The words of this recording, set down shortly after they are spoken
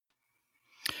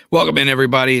Welcome in,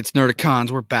 everybody. It's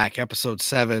Nerdicons. We're back. Episode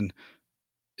 7.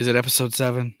 Is it episode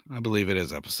 7? I believe it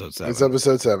is episode 7. It's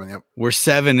episode 7, yep. We're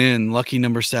 7 in. Lucky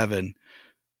number 7.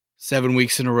 7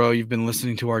 weeks in a row, you've been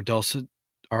listening to our dulcet,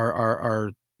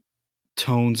 our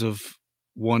tones of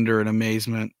wonder and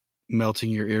amazement melting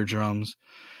your eardrums.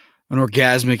 An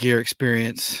orgasmic ear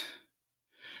experience.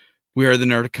 We are the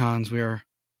Nerdicons. We are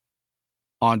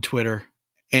on Twitter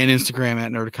and Instagram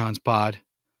at NerdiConsPod.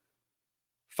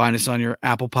 Find us on your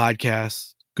Apple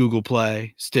Podcasts, Google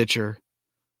Play, Stitcher.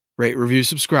 Rate, review,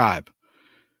 subscribe.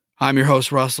 I'm your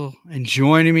host, Russell, and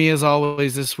joining me as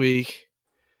always this week,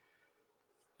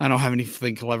 I don't have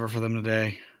anything clever for them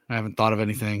today. I haven't thought of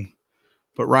anything.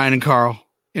 But Ryan and Carl,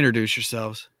 introduce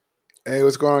yourselves. Hey,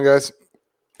 what's going on, guys?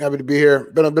 Happy to be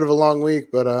here. Been a bit of a long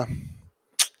week, but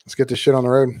let's get this shit on the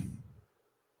road.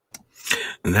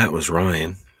 And that was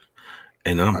Ryan,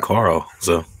 and I'm Carl.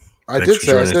 So I did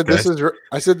say this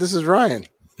is Ryan.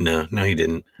 No, he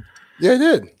didn't. Yeah, I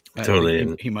did. Totally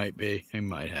didn't. He might be. He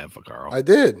might have a Carl. I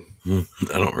did. I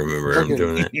don't remember him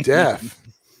doing that. Deaf.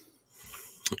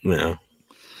 No.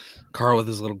 Carl with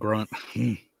his little grunt.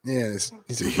 Yeah,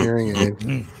 he's a hearing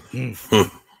aid.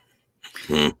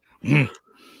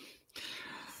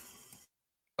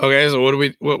 Okay,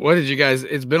 so what did you guys?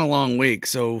 It's been a long week,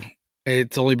 so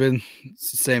it's only been the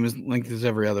same as length as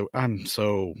every other. I'm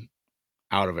so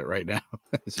out of it right now,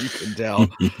 as you can tell.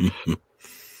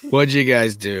 What'd you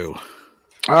guys do?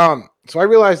 So I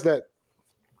realized that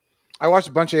I watched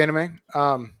a bunch of anime.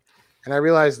 And I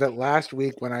realized that last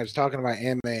week when I was talking about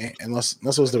anime, unless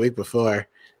it was the week before,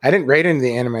 I didn't rate any of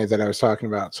the anime that I was talking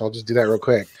about. So I'll just do that real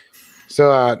quick.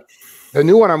 So the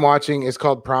new one I'm watching is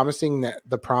called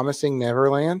The Promising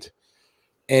Neverland,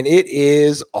 and it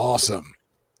is awesome.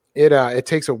 It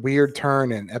takes a weird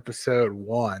turn in episode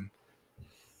 1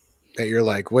 that you're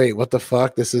like, wait, what the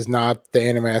fuck? This is not the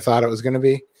anime I thought it was going to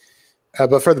be,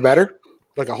 but for the better,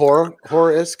 like a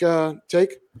horror-esque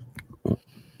take.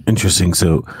 Interesting.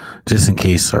 So, just in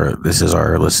case this is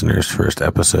our listeners' first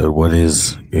episode, what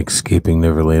is Escaping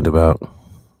Neverland about?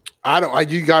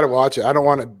 You got to watch it. I don't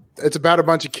want to. It's about a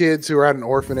bunch of kids who are at an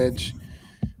orphanage,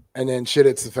 and then shit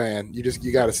hits the fan.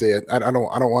 You got to see it. I don't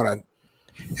want to.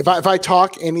 If I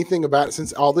talk anything about it,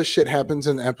 since all this shit happens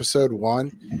in episode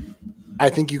 1, I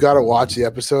think you got to watch the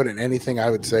episode, and anything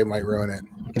I would say might ruin it.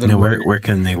 Now, where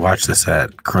can they watch this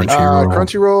at? Crunchyroll.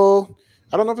 Crunchyroll.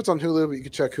 I don't know if it's on Hulu, but you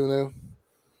can check Hulu.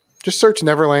 Just search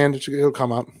Neverland. It'll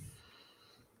come up.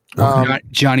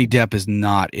 Johnny Depp is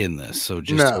not in this, so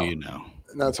so you know.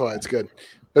 That's why it's good.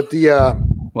 But the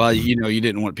well, you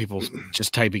didn't want people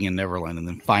just typing in Neverland and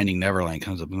then finding Neverland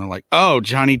comes up and they're like, "Oh,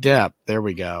 Johnny Depp." There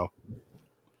we go.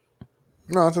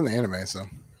 No, it's in the anime, so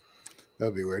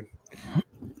that'd be weird.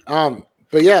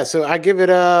 But yeah, so I give it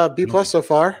a B+ so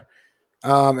far.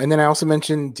 And then I also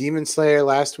mentioned Demon Slayer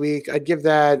last week. I'd give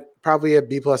that probably a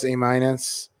B+, A-.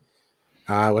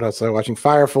 What else was I watching?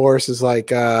 Fire Force is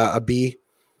like a B.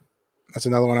 That's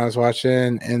another one I was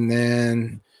watching. And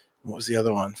then what was the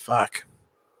other one? Fuck.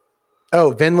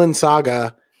 Oh, Vinland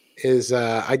Saga is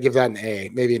I'd give that an A,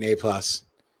 maybe an A+.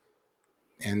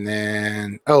 And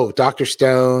then Dr.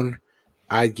 Stone,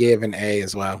 I'd give an A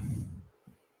as well.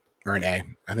 Or an A.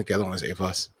 I think the other one was A+.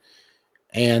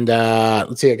 And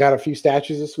let's see, I got a few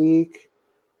statues this week.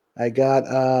 I got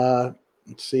I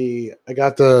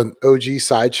got the OG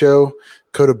Sideshow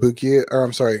Kotobuki,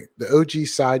 the OG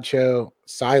Sideshow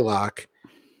Psylocke,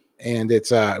 and it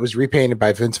was repainted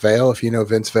by Vince Vale. If you know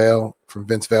Vince Vale from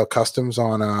Vince Vale Customs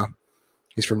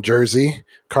he's from Jersey,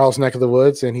 Carl's neck of the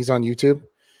woods, and he's on YouTube.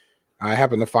 I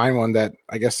happened to find one that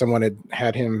I guess someone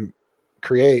had him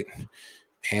create,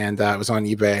 and it was on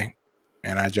eBay,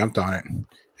 and I jumped on it, and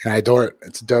I adore it.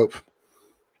 It's dope.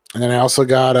 And then I also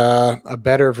got a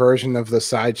better version of the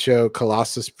Sideshow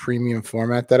Colossus premium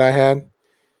format that I had.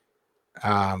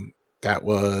 That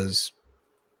was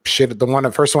shit.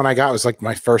 The first one I got was like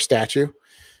my first statue.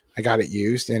 I got it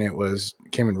used, and it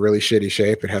came in really shitty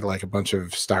shape. It had like a bunch of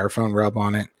styrofoam rub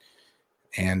on it,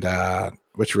 and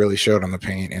which really showed on the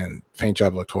paint, and paint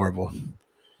job looked horrible.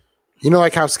 You know,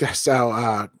 like how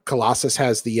Colossus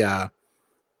has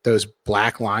those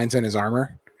black lines in his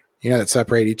armor, that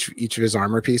separate each of his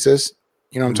armor pieces.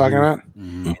 You know what I'm talking about?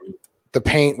 Mm-hmm. The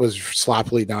paint was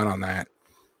sloppily done on that.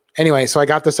 Anyway, so I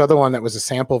got this other one that was a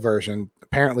sample version.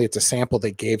 Apparently, it's a sample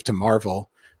they gave to Marvel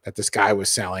that this guy was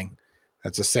selling.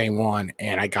 That's the same one,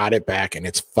 and I got it back, and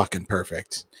it's fucking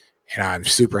perfect. And I'm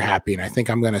super happy, and I think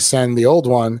I'm going to send the old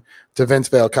one to Vince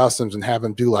Vale Customs and have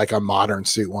him do like a modern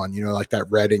suit one, like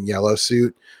that red and yellow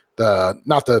suit.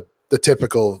 Not the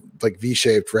typical like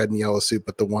V-shaped red and yellow suit,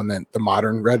 but the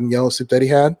modern red and yellow suit that he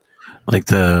had. Like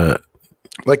the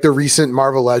Like the recent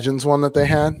Marvel Legends one that they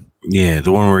had. Yeah,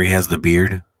 the one where he has the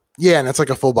beard. Yeah, and it's like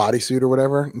a full bodysuit or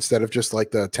whatever instead of just like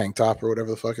the tank top or whatever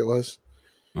the fuck it was.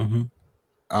 Mm-hmm.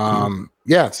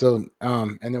 Yeah. So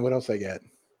and then what else I get?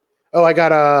 Oh, I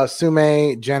got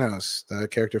Sume Genos, the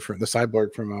character from the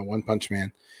cyborg from One Punch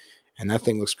Man, and that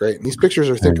thing looks great. And these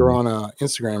pictures I think are on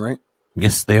Instagram, right?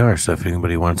 Yes, they are. So if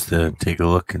anybody wants to take a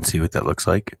look and see what that looks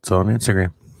like, it's on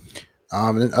Instagram.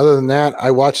 And then other than that,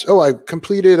 I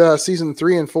completed season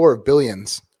 3 and 4 of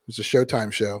Billions. It's a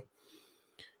Showtime show.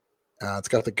 It's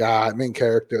got the main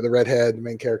character, the redhead,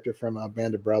 main character from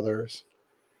Band of Brothers,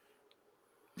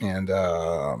 and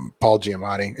Paul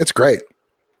Giamatti. It's great.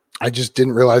 I just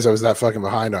didn't realize I was that fucking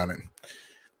behind on it.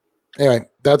 Anyway,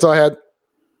 that's all I had.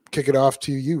 Kick it off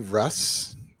to you,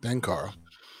 Russ, then Carl.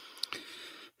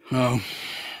 I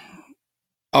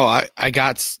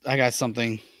got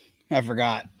something. I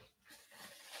forgot.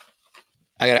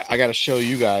 I got to show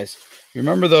you guys. You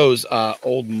remember those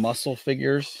old muscle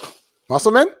figures?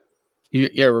 Muscle Men?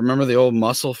 Yeah, remember the old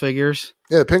muscle figures?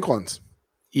 Yeah, the pink ones.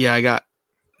 Yeah, I got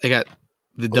the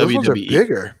Those ones are WWE.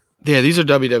 bigger. Yeah, these are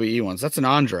WWE ones. That's an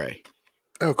Andre.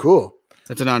 Oh, cool.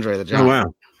 That's an Andre the Giant. Oh,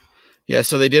 wow. Yeah,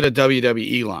 so they did a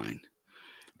WWE line.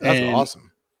 That's And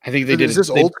awesome. I think they did. Is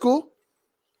this old school?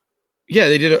 Yeah,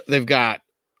 they did. They've got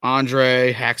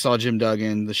Andre, Hacksaw Jim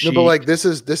Duggan, the Sheik. No, but like this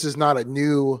is not a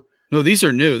new. No, these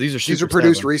are new. These are These Super were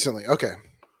produced 7. recently. Okay.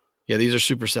 Yeah, these are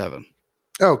Super 7.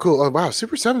 Oh, cool. Oh, wow.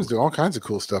 Super 7's doing all kinds of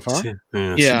cool stuff, huh?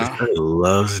 Yeah. Super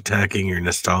loves attacking your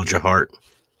nostalgia heart.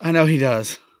 I know he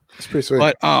does. It's pretty sweet.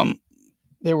 But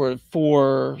there were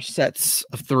 4 sets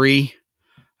of 3.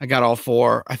 I got all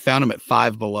 4. I found them at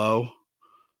Five Below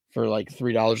for like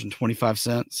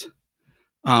 $3.25.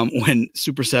 When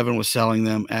Super 7 was selling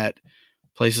them at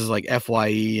places like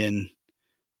FYE and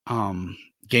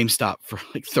GameStop for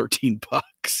like $13.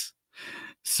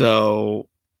 So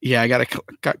yeah, I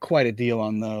got quite a deal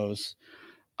on those.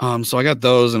 So I got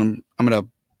those, and I'm gonna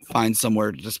find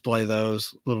somewhere to display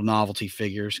those little novelty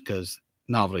figures because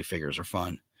novelty figures are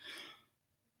fun.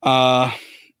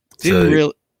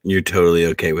 You're totally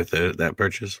okay with that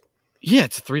purchase? Yeah,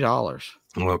 it's $3.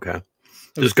 Oh, okay.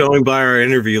 Just going by our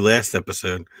interview last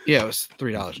episode. Yeah, it was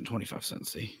 $3.25.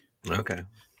 See, okay.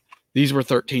 These were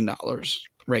 $13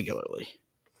 regularly.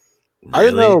 Really? I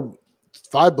didn't know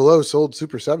Five Below sold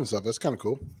Super 7 stuff. That's kind of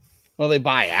cool. Well, they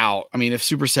buy out. I mean, if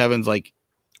Super 7's like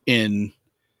in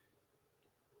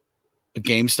a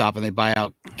GameStop and they buy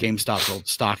out GameStop's old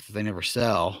stock that they never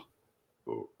sell,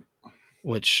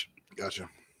 which, Gotcha.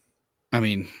 I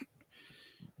mean,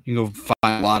 you can go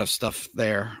find a lot of stuff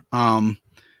there.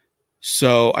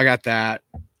 So I got that.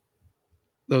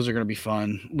 Those are going to be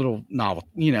fun. Little novel,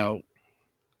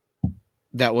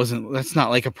 that's not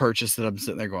like a purchase that I'm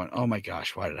sitting there going, oh my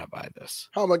gosh, why did I buy this?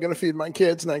 How am I going to feed my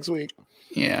kids next week?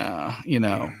 Yeah.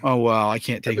 Oh, well, I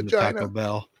can't take them to Taco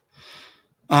Bell.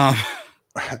 I've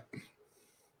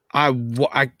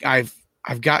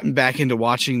gotten back into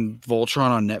watching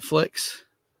Voltron on Netflix.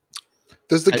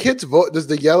 Does the kid's does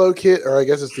the yellow kid, or I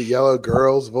guess it's the yellow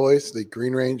girl's voice, the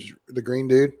green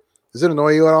dude, does it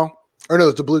annoy you at all? Or no,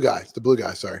 it's the blue guy. It's the blue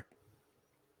guy. Sorry.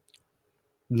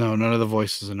 No, none of the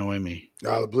voices annoy me.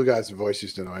 No, the blue guy's voice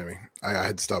used to annoy me. I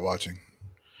had to stop watching.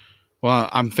 Well,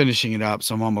 I'm finishing it up,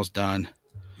 so I'm almost done.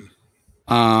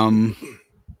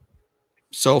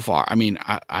 So far, I mean,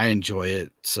 I enjoy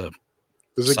it.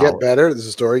 Does it get better? Does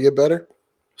the story get better?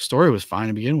 Story was fine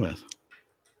to begin with.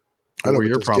 I don't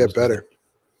know. Does it get better?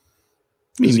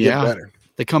 I mean, get better?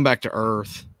 They come back to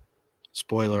Earth.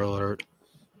 Spoiler alert.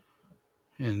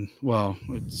 And well,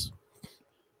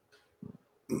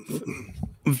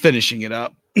 I'm finishing it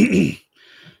up.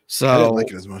 So I didn't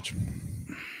like it as much.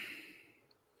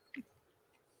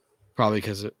 Probably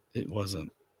because it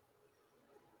wasn't.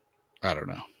 I don't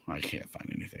know. I can't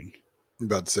find anything. I'm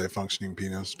about to say a functioning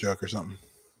penis joke or something.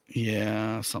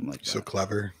 Yeah, something like that. So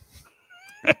clever.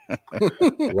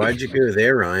 Why'd you go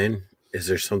there, Ryan? Is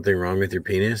there something wrong with your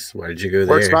penis? Why did you go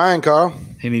there? Works fine, Carl.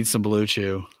 He needs some Blue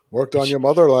Chew. Worked on your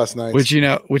mother last night. Which you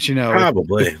know.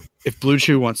 Probably. If Blue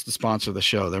Chew wants to sponsor the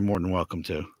show, they're more than welcome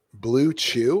to. Blue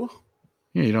Chew?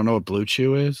 Yeah, you don't know what Blue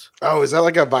Chew is? Oh, is that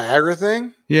like a Viagra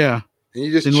thing? Yeah. And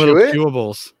you just in chew little it?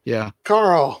 chewables. Yeah.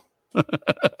 Carl.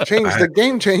 Change the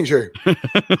game changer.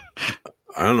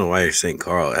 I don't know why you're saying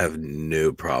Carl. I have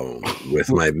no problem with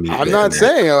my meat. I'm not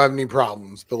saying I have any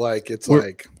problems, but like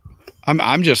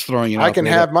I'm just throwing it out. I can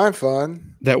have my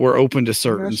fun. That we're open to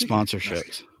certain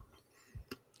sponsorships.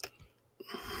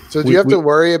 So do you have to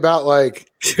worry about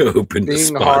like open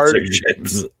being to hard?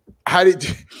 sponsorships? Do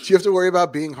you have to worry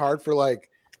about being hard for like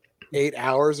 8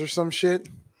 hours or some shit?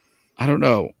 I don't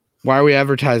know. Why are we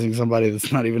advertising somebody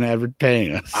that's not even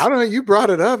paying us? I don't know. You brought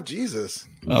it up. Jesus.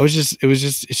 It's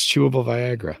chewable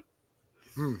Viagra.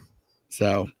 Hmm.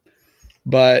 So,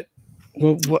 but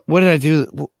what did I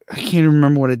do? I can't even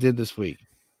remember what I did this week.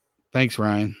 Thanks,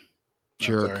 Ryan.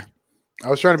 Jerk. Sorry. I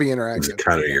was trying to be It's interactive.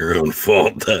 kind of your own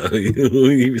fault, though.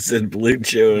 You said Blue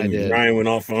Chew, I and did. Ryan went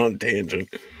off on a tangent.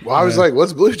 Well, I was like,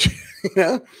 what's Blue Chew? You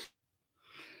know?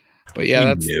 But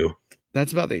yeah, He knew.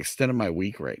 that's about the extent of my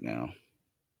week right now.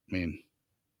 I mean,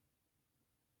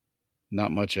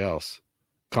 not much else.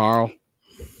 Carl,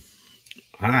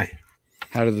 Hi.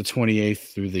 how did the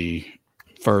 28th through the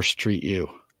 1st treat you?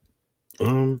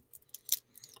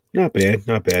 Not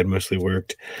bad. Mostly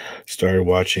worked. Started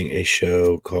watching a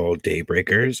show called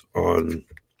Daybreakers on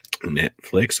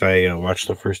Netflix. I watched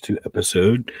the first 2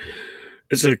 episodes.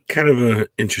 It's a kind of a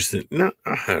interesting, I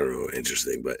don't know,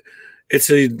 interesting, but it's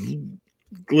a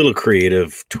little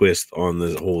creative twist on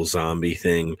the whole zombie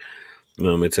thing.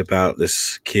 It's about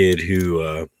this kid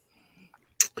who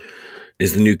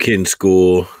is the new kid in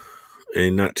school,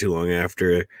 and not too long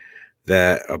after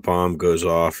that, a bomb goes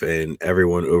off, and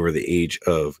everyone over the age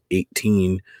of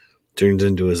 18 turns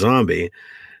into a zombie,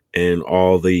 and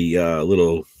all the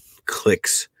little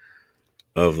cliques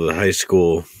of the high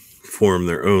school form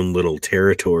their own little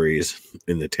territories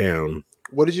in the town.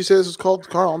 What did you say this was called,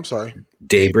 Carl? I'm sorry.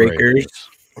 Daybreakers.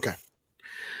 Okay.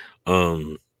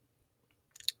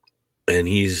 And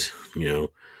he's,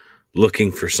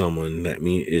 looking for someone that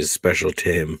is special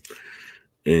to him,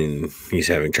 and he's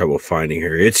having trouble finding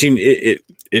her. It's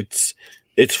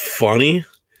funny.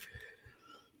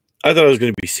 I thought it was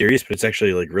going to be serious, but it's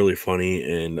actually like really funny.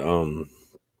 And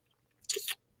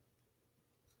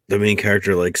the main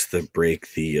character likes to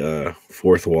break the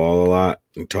fourth wall a lot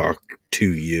and talk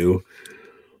to you,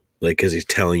 like, because he's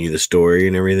telling you the story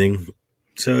and everything.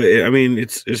 So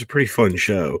it's a pretty fun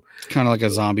show. Kind of like a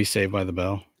zombie Saved by the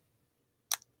Bell.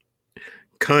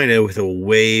 Kind of, with a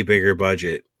way bigger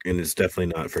budget, and it's definitely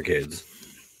not for kids.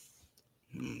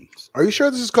 Are you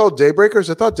sure this is called Daybreakers?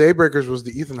 I thought Daybreakers was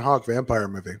the Ethan Hawke vampire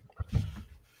movie.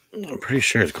 I'm pretty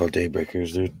sure it's called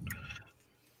Daybreakers, dude.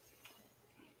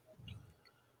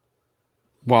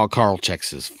 While Carl checks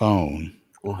his phone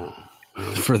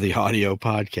for the audio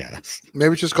podcast.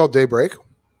 Maybe it's just called Daybreak.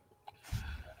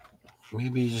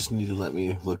 Maybe you just need to let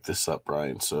me look this up,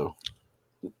 Brian.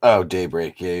 Oh,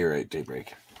 Daybreak. Yeah, you're right.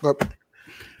 Daybreak. But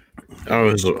I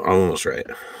was almost right.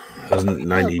 I was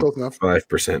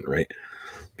 95% right.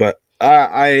 But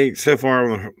I so far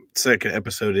I'm the second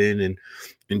episode in and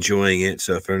enjoying it.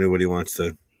 So if anybody wants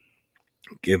to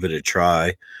give it a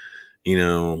try,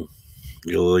 you'll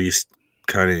at least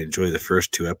kind of enjoy the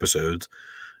first 2 episodes.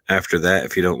 After that,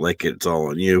 if you don't like it, it's all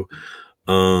on you.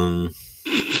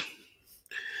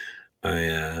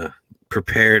 I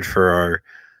prepared for our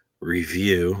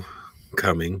review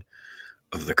coming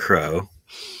of The Crow.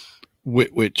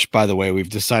 Which, by the way, we've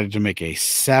decided to make a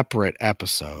separate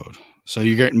episode. So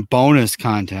you're getting bonus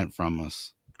content from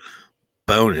us.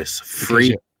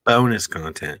 Free bonus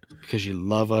content. Because you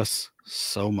love us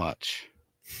so much.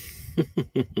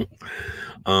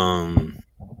 I'm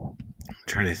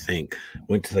trying to think.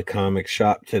 Went to the comic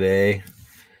shop today.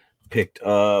 Picked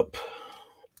up.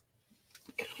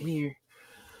 Come here.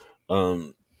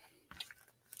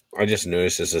 I just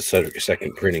noticed it's a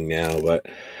second printing now, but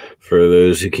for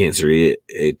those who can't see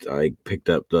it, I picked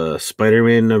up the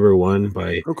Spider-Man #1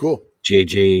 by cool.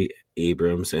 J.J.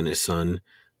 Abrams and his son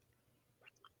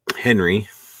Henry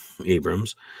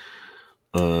Abrams.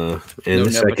 And No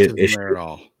the second issue there at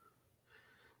all.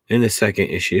 In the second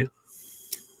issue.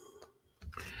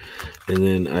 And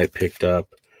then I picked up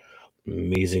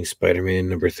Amazing Spider-Man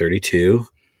 #32,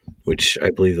 which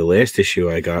I believe the last issue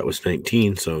I got was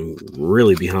 19, so I'm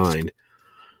really behind.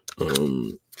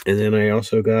 And then I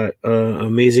also got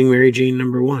Amazing Mary Jane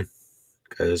 #1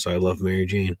 because I love Mary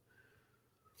Jane.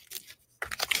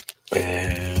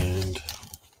 And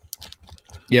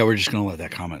yeah, we're just gonna let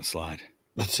that comment slide.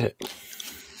 That's it.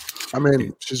 I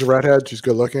mean, she's a redhead. She's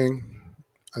good looking.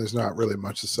 There's not really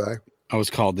much to say. I was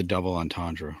called the double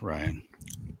entendre, Ryan.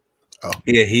 Oh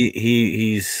yeah,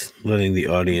 he's letting the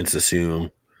audience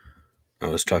assume I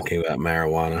was talking about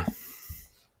marijuana.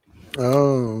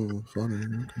 Oh, funny.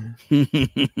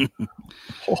 Okay.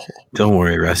 Don't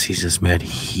worry, Russ. He's just mad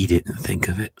he didn't think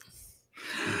of it.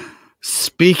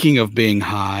 Speaking of being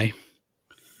high,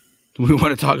 do we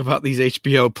want to talk about these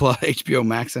HBO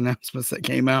Max announcements that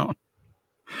came out?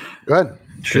 Go ahead.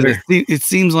 Sure. It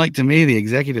seems like to me the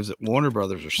executives at Warner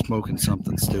Brothers are smoking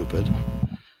something stupid.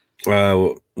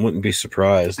 Wouldn't be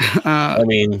surprised. I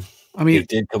mean, they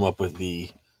did come up with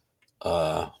the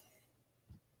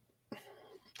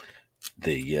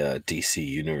DC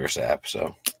Universe app.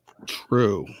 So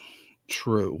True.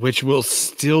 Which will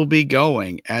still be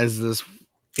going as this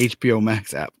HBO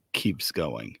Max app keeps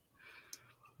going.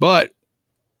 But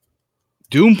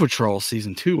Doom Patrol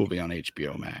season 2 will be on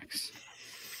HBO Max.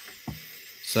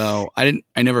 So I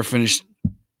never finished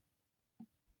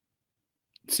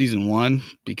season 1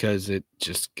 because it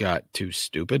just got too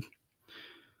stupid.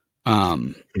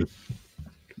 And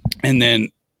then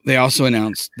they also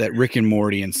announced that Rick and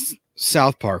Morty and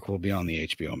South Park will be on the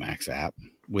HBO Max app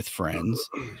with friends.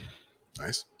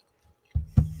 Nice.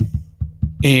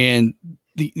 And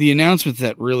the announcements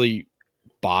that really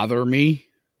bother me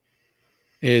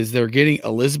is they're getting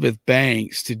Elizabeth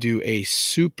Banks to do a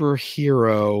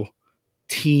superhero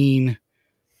teen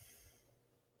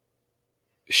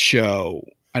show.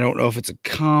 I don't know if it's a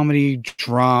comedy,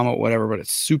 drama, whatever, but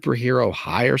it's Superhero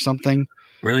High or something.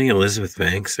 really, Elizabeth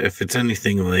Banks, if it's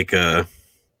anything like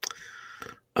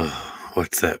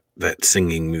what's that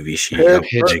singing movie she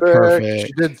Pitch Perfect.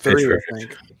 She did 3, I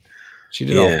think. She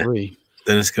did all 3.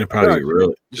 Then it's gonna probably be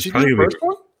really. Did she do the first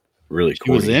one? Really She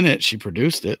cool. was in it. She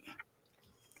produced it.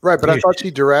 Right, but I thought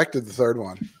she directed the 3rd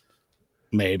one.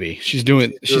 Maybe she's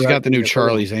got the new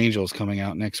Charlie's Angels coming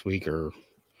out next week or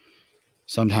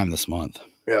sometime this month.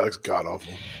 Yeah, it looks god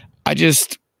awful.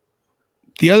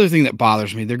 The other thing that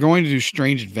bothers me, they're going to do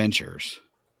Strange Adventures,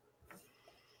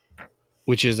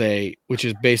 which is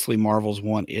basically Marvel's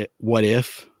What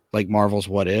If, like Marvel's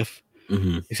What If.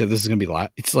 Mm-hmm. Except this is going to be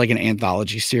it's like an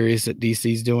anthology series that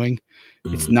DC's doing.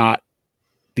 Mm-hmm. It's not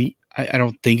I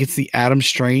don't think it's the Adam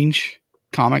Strange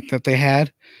comic that they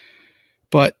had,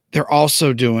 but they're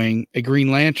also doing a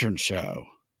Green Lantern show.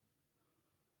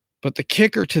 But the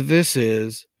kicker to this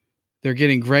is they're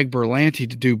getting Greg Berlanti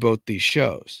to do both these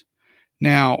shows.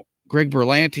 Now, Greg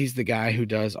Berlanti's the guy who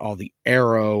does all the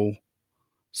Arrow,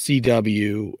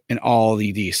 CW, and all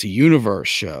the DC Universe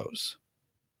shows.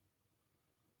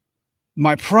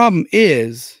 My problem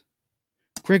is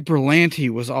Greg Berlanti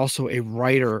was also a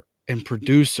writer and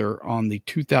producer on the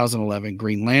 2011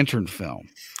 Green Lantern film.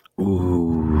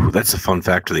 Ooh, that's a fun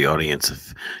fact to the audience.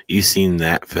 If you've seen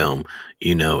that film,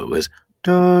 you know it was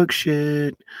dog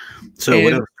shit. So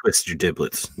what else twisted your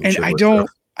diblets? And I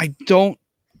don't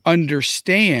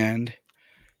understand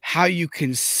how you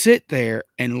can sit there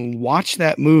and watch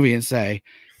that movie and say,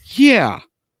 yeah,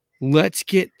 let's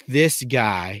get this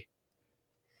guy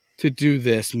to do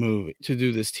this movie, to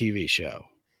do this TV show.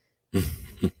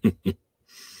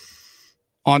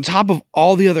 On top of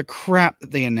all the other crap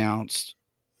that they announced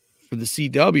for the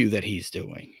CW that he's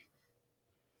doing,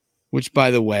 which, by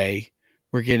the way,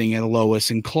 we're getting a Lois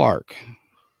and Clark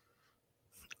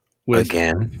with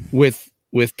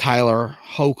Tyler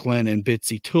Hoechlin and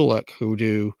Bitsy Tulloch, who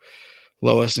do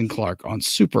Lois and Clark on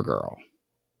Supergirl.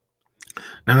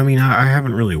 Now, I mean, I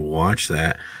haven't really watched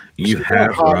that. You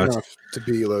have enough to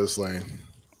be Lois Lane.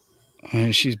 I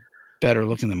mean, she's better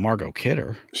looking than Margot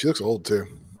Kidder. She looks old too.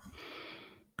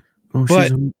 Well,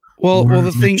 but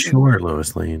the thing, sure,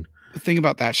 Lois Lane. The thing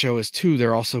about that show is too,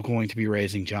 they're also going to be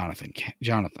raising Jonathan,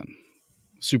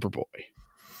 Superboy.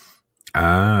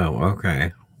 Oh,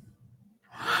 okay.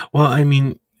 Well, I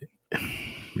mean,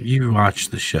 you watch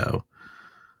the show.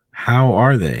 How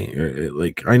are they?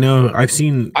 Like, I know I've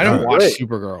seen. I don't watch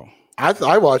Supergirl.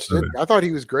 I watched it. I thought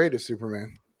he was great as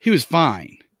Superman. He was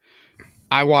fine.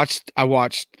 I watched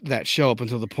that show up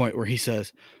until the point where he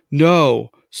says, "No,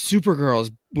 Supergirl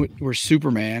is where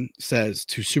Superman says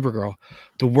to Supergirl,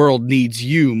 the world needs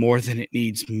you more than it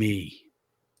needs me."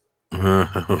 And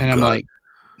I'm like,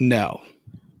 no.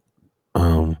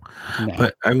 No.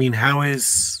 But I mean, how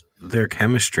is their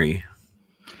chemistry?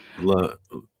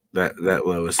 That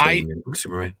Lois Lane and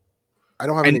Superman. I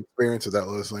don't have any experience with that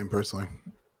Lois Lane personally.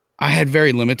 I had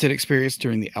very limited experience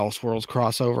during the Elseworlds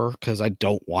crossover because I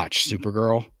don't watch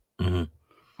Supergirl. Mm-hmm.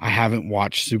 I haven't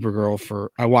watched Supergirl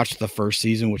I watched the first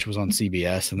season, which was on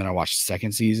CBS, and then I watched the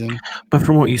second season. But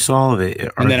from what you saw of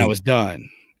it, and then I was done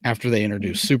after they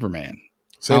introduced Superman.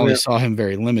 I only saw him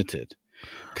very limited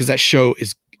because that show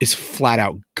is flat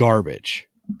out garbage.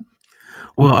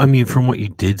 Well, I mean, from what you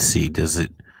did see, does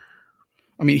it?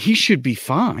 I mean, he should be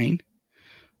fine.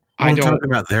 I'm talking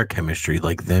about their chemistry,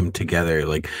 like them together.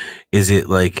 Like, is it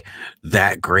like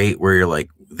that great where you're like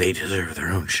they deserve their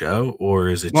own show, or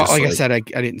is it? Well, just like I said, I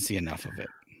didn't see enough of it.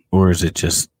 Or is it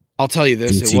just? I'll tell you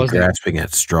this: it wasn't grasping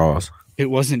at straws.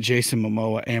 It wasn't Jason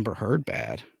Momoa, Amber Heard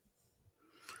bad.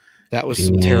 That was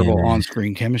some terrible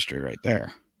on-screen chemistry right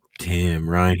there. Damn,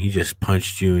 Ryan, he just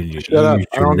punched you in your. Shut up!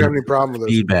 I don't have any problem with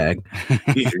this. Bag.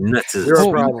 He's your nuts.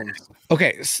 Zero problems.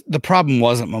 Okay, the problem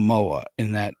wasn't Momoa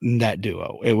in that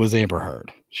duo. It was Amber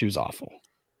Heard. She was awful.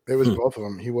 It was both of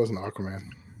them. He wasn't Aquaman.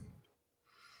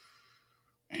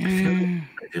 Eh,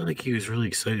 I feel like he was really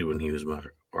excited when he was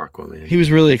Aquaman. he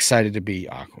was really excited to be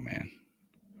Aquaman.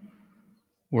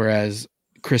 Whereas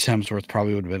Chris Hemsworth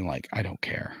probably would have been like, I don't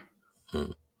care.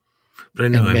 But I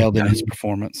know And mailed in his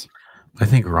performance. I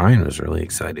think Ryan was really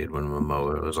excited when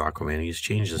Momoa was Aquaman. He's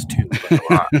changed his tune quite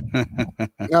a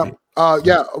lot.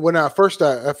 Yeah. When at first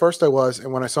I was,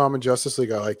 and when I saw him in Justice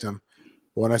League, I liked him.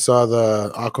 When I saw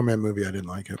the Aquaman movie, I didn't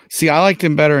like it. See, I liked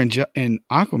him better in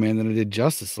Aquaman than I did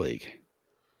Justice League.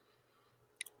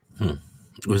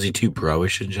 Was he too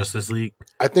pro-ish in Justice League?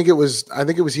 I think it was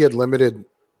he had limited.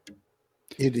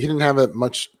 He didn't have that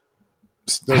much.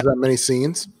 There's that many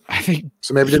scenes. I think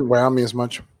So maybe it didn't wow me as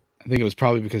much. I think it was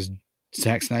probably because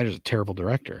Zack Snyder's a terrible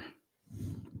director.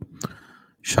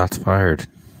 Shots fired.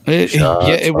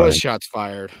 It was shots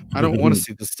fired. I don't want to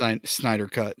see the Snyder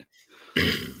cut.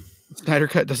 Snyder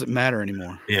cut doesn't matter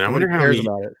anymore. Yeah, I wonder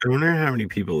how many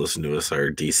people listen to us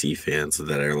are DC fans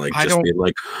that are like being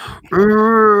like,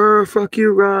 "Fuck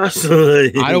you, Ross."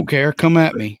 I don't care. Come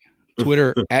at me.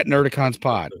 Twitter at Nerdicons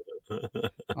Pod.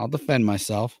 I'll defend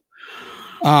myself.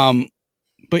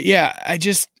 But yeah,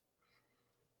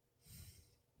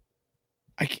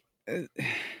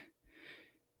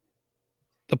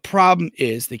 the problem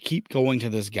is they keep going to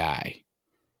this guy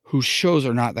whose shows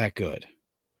are not that good.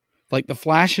 Like The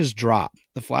Flash has dropped.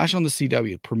 The Flash on the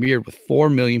CW premiered with 4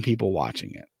 million people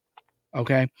watching it.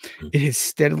 Okay. It has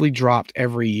steadily dropped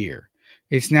every year.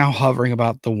 It's now hovering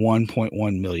about the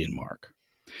 1.1 million mark.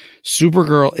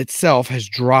 Supergirl itself has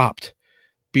dropped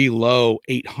below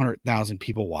 800,000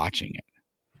 people watching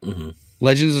it. Mm-hmm.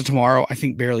 Legends of Tomorrow, I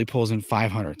think, barely pulls in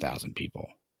 500,000 people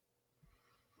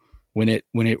when it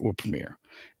will premiere.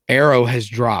 Arrow has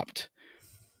dropped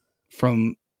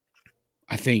from,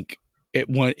 I think, at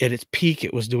its peak,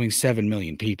 it was doing 7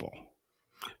 million people.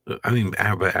 I mean,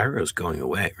 but Arrow's going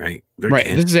away, right? Right.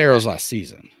 This is Arrow's last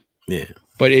season. Yeah.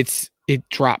 But it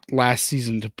dropped last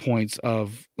season to points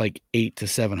of like 800,000 to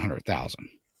 700,000.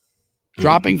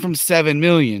 Dropping from 7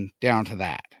 million down to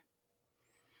that.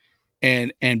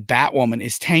 And Batwoman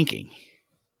is tanking.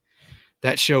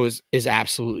 That show is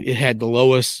absolutely, it had the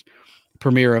lowest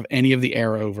premiere of any of the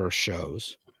Arrowverse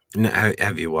shows. No,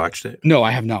 have you watched it? No,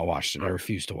 I have not watched it. I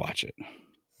refuse to watch it.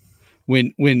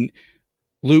 When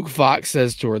Luke Fox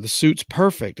says to her, the suit's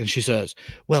perfect, and she says,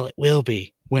 well, it will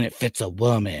be when it fits a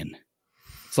woman.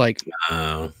 It's like,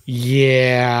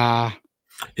 yeah.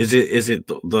 Is it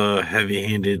the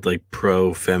heavy-handed, like,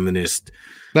 pro-feminist?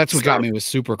 That's what got me with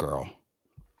Supergirl.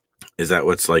 Is that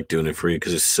what's like doing it for you?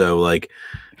 Because it's so like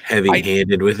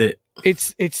heavy-handed with it.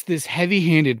 It's this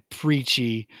heavy-handed,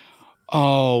 preachy.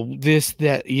 Oh, this,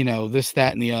 that,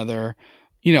 and the other,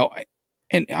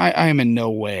 and I am in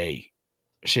no way,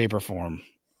 shape, or form,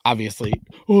 obviously.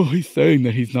 Oh, he's saying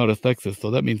that he's not a sexist,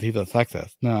 so that means he's a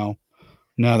sexist. No,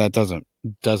 that doesn't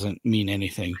mean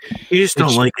anything. You just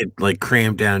don't like it like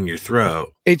crammed down your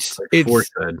throat. It's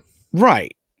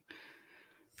right.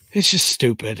 It's just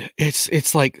stupid.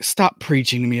 It's like, stop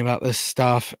preaching to me about this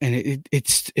stuff, and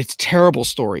it's terrible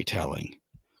storytelling.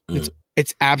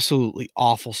 It's absolutely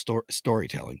awful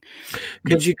storytelling.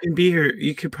 Because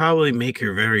you could probably make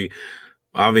her very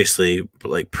obviously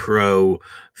like pro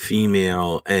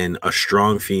female and a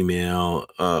strong female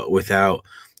without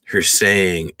her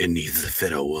saying it needs to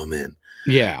fit a woman.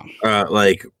 Yeah.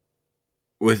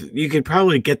 You could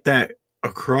probably get that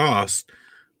across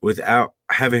without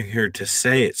having her to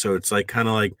say it. So it's like kind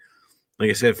of like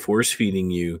I said, force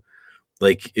feeding you.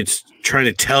 Like it's trying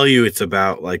to tell you it's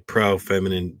about like pro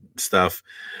feminine stuff,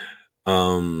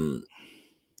 when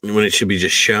it should be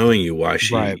just showing you why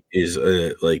she is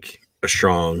like a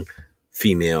strong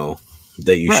female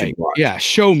that you should watch. Yeah,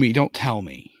 show me, don't tell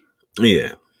me.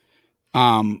 Yeah.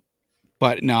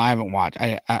 But no, I haven't watched.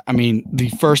 I mean, the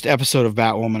first episode of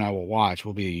Batwoman I will watch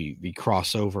will be the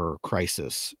crossover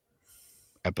Crisis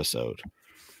episode.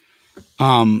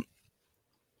 So,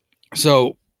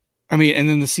 I mean, and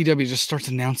then the CW just starts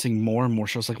announcing more and more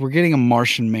shows. Like we're getting a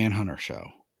Martian Manhunter show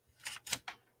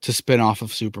to spin off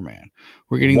of Superman.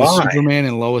 We're getting the Superman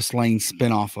and Lois Lane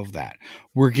spin off of that.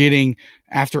 We're getting,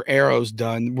 after Arrow's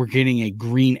done, we're getting a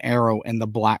Green Arrow and the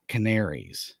Black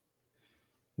Canaries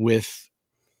with,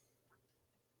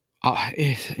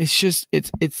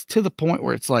 it's to the point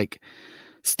where it's like,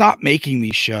 stop making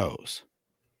these shows.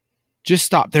 Just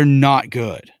stop. They're not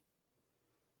good.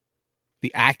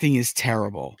 The acting is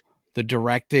terrible. The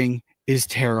directing is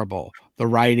terrible. The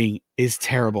writing is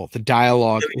terrible. The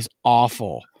dialogue is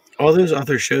awful. All those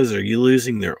other shows, are you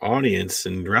losing their audience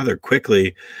and rather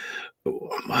quickly?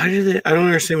 Why do they? I don't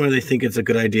understand why they think it's a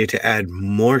good idea to add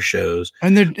more shows.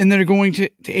 And they're going to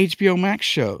HBO Max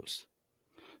shows.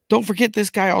 Don't forget, this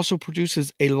guy also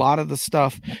produces a lot of the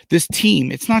stuff. This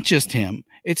team, it's not just him,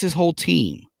 it's his whole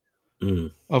team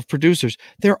of producers.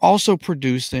 They're also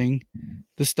producing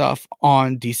the stuff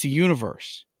on DC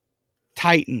Universe,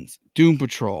 Titans, Doom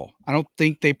Patrol. I don't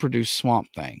think they produced Swamp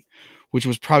Thing, which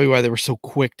was probably why they were so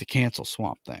quick to cancel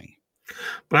Swamp Thing.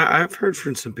 But I've heard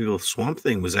from some people Swamp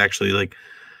Thing was actually like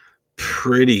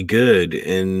pretty good,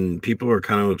 and people were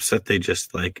kind of upset they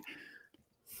just like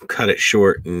cut it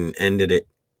short and ended it.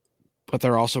 But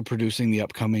they're also producing the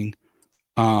upcoming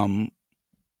Stargirl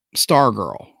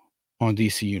on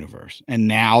DC Universe. And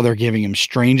now they're giving him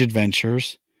Strange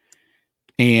Adventures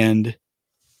and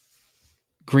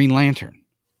Green Lantern.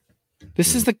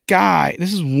 This is the guy,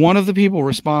 this is one of the people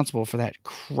responsible for that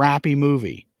crappy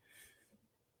movie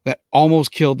that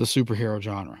almost killed the superhero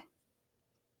genre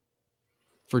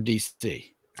for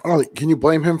DC. Oh, can you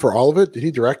blame him for all of it? Did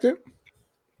he direct it?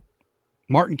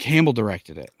 Martin Campbell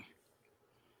directed it.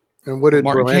 And what did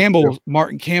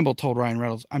Martin Campbell told Ryan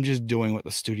Reynolds, "I'm just doing what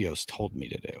the studios told me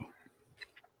to do."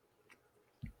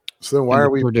 So then why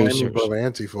are we blaming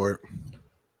Berlanti for it?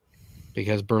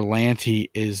 Because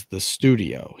Berlanti is the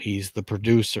studio. He's the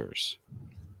producers.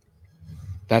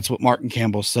 That's what Martin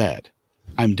Campbell said.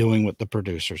 I'm doing what the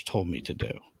producers told me to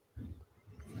do.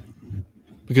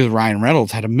 Because Ryan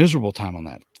Reynolds had a miserable time on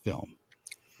that film.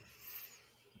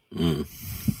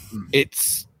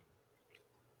 It's...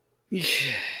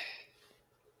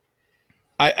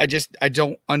 I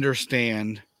don't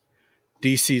understand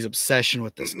DC's obsession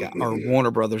with this guy, or Warner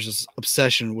Brothers'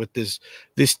 obsession with this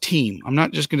team. I'm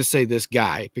not just going to say this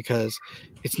guy, because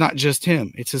it's not just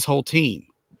him. It's his whole team.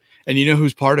 And you know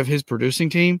who's part of his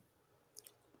producing team?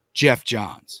 Jeff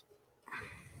Johns.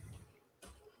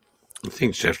 I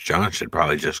think Jeff Johns should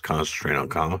probably just concentrate on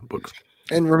comic books.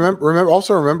 And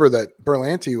remember that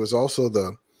Berlanti was also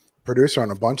the producer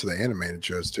on a bunch of the animated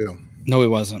shows too. No, he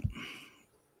wasn't.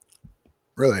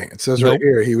 Really? It says right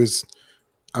here he was.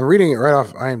 I'm reading it right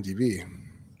off IMDb.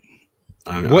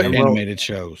 What animated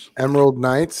shows? Emerald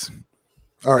Knights.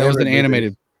 That was an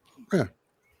animated. Yeah.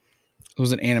 It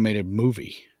was an animated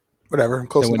movie. Whatever.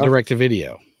 Close enough. Direct to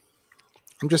video.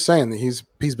 I'm just saying that he's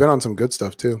been on some good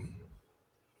stuff too.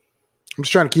 I'm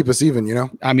just trying to keep us even, you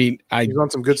know. I mean, he's on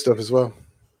some good stuff as well.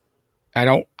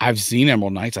 I've seen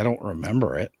Emerald Knights. I don't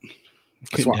remember it.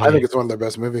 I think it's one of their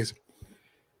best movies.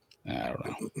 I don't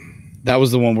know. That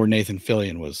was the one where Nathan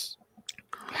Fillion was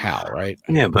Hal, right?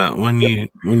 Yeah, but when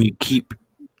you keep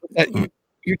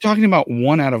you're talking about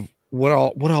one out of what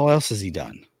all else has he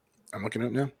done? I'm looking at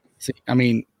it now. See, I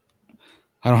mean,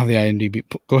 I don't have the IMDb.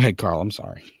 Go ahead, Carl. I'm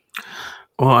sorry.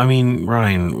 Well, I mean,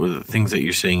 Ryan, the things that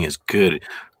you're saying is good.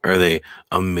 Are they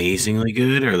amazingly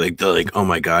good? Or like they're like, oh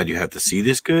my god, you have to see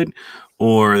this good?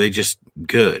 Or are they just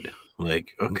good?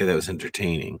 Like, okay, that was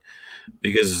entertaining.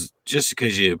 Because just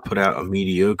because you put out a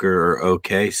mediocre or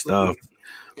okay stuff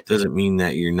doesn't mean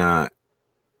that you're not,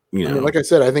 you know. I mean, like I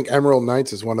said, I think Emerald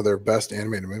Knights is one of their best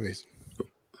animated movies.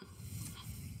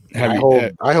 I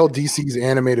hold DC's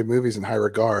animated movies in high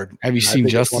regard. Have you seen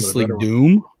Justice League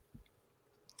Doom?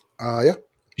 Yeah.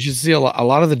 You should see a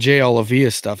lot of the J.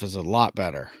 Olivia stuff is a lot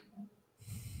better.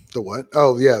 The what?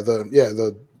 Oh yeah,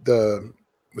 the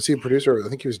was he a producer? I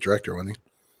think he was a director, wasn't he?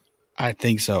 I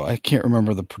think so. I can't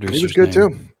remember the producer's name. He was good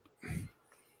name.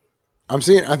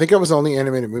 too. I think that was the only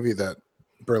animated movie that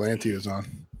Berlanti was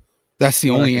on. That's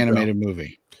the only animated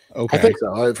movie. Okay. I think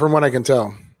so, from what I can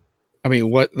tell. I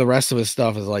mean, what the rest of his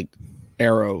stuff is like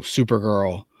Arrow,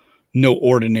 Supergirl, No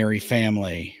Ordinary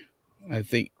Family. I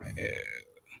think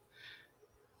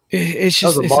it's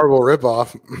just that was a Marvel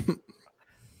ripoff.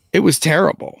 It was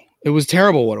terrible. It was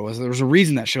terrible what it was. There was a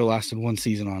reason that show lasted one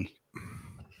season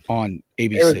on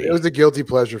ABC. It was a guilty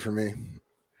pleasure for me.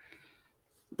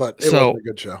 But it was a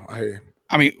good show.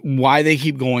 I mean, why they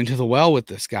keep going to the well with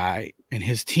this guy and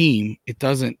his team,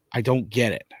 I don't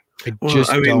get it. Don't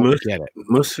get it.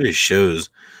 Most of his shows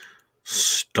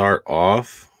start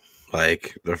off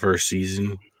like the first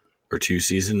season or two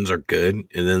seasons are good,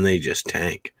 and then they just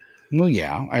tank. Well,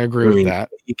 yeah, I agree with that.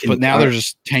 But now they're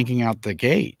just tanking out the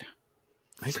gate.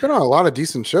 He's been on a lot of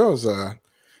decent shows. And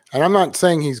I'm not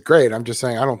saying he's great. I'm just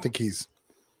saying I don't think he's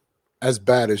as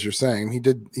bad as you're saying.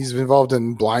 He's involved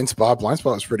in Blind Spot. Blind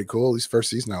Spot was pretty cool. At least first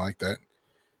season, I like that.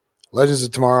 Legends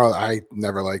of Tomorrow, I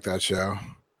never liked that show.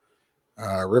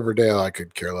 Riverdale, I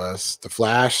could care less. The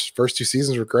Flash, first two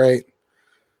seasons were great.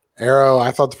 Arrow,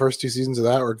 I thought the first two seasons of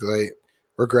that were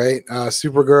great.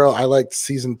 Supergirl, I liked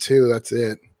season 2. That's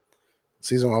it.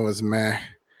 Season 1 was meh.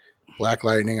 Black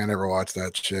Lightning, I never watched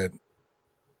that shit.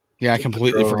 Yeah, I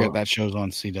completely forget that show's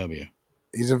on CW.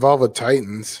 He's involved with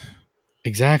Titans.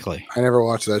 Exactly. I never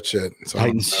watched that shit. So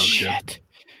Titans shit.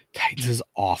 Titans is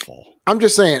awful. I'm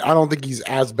just saying, I don't think he's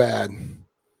as bad. I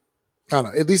don't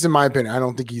know. At least in my opinion, I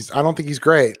don't think he's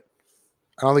great.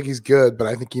 I don't think he's good, but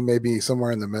I think he may be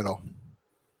somewhere in the middle.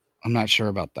 I'm not sure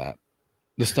about that.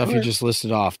 The stuff you just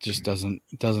listed off just doesn't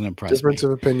impress Difference me.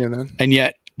 of opinion then. And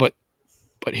yet, but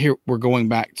here we're going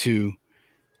back to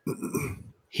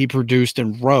he produced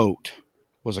and wrote,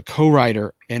 was a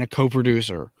co-writer and a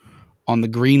co-producer on the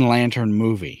Green Lantern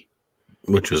movie,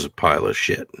 which was a pile of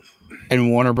shit.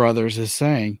 And Warner Brothers is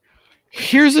saying,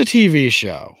 here's a TV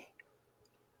show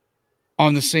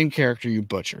on the same character you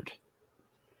butchered.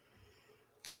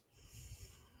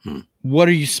 What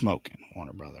are you smoking,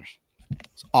 Warner Brothers?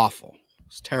 It's awful.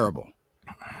 It's terrible.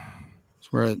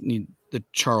 It's where I need the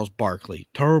Charles Barkley.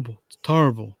 Terrible. It's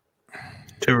terrible.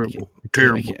 Terrible.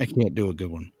 I can't do a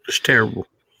good one. It's terrible.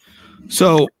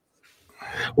 So,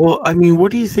 well, I mean,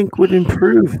 what do you think would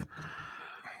improve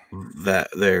that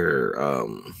they're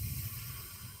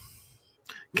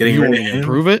getting you rid want of to him?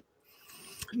 improve it?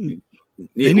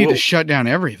 They need to shut down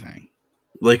everything.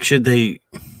 Like, should they?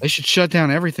 They should shut down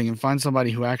everything and find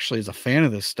somebody who actually is a fan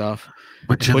of this stuff.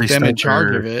 But put them in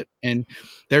charge of it. And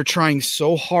they're trying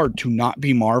so hard to not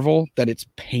be Marvel that it's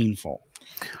painful.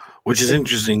 Which is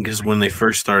interesting because when they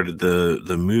first started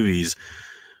the movies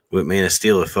with Man of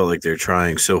Steel, it felt like they're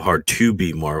trying so hard to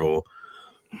be Marvel,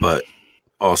 but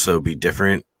also be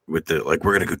different with the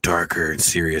we're gonna go darker and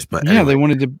serious. But yeah,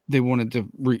 anyway. they wanted to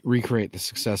recreate the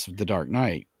success of The Dark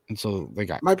Knight, and so they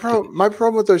got my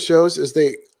problem with those shows is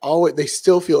they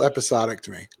still feel episodic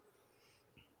to me.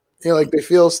 You know, like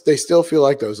they still feel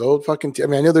like those old fucking. I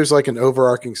mean, I know there's like an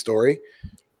overarching story.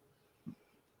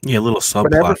 Yeah, a little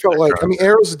subplot. But I never felt like. I mean,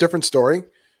 Arrow's a different story.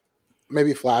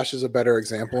 Maybe Flash is a better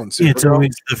example. And it's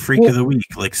always the freak of the week,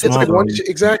 like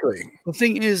exactly. The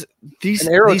thing is, and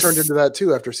Arrow turned into that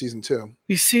too after season 2.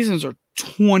 These seasons are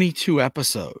 22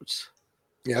 episodes.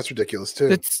 Yeah, that's ridiculous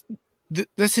too.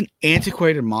 That's an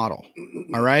antiquated model.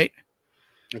 All right.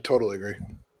 I totally agree.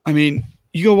 I mean,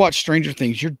 you go watch Stranger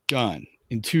Things, you're done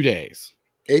in 2 days.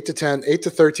 8 to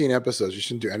 13 episodes. You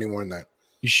shouldn't do any more than that.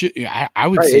 You should. I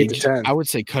would say 8 to 10. I would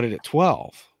say cut it at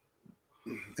 12.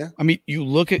 Yeah. I mean, you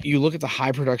look at the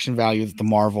high production value that the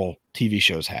Marvel TV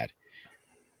shows had.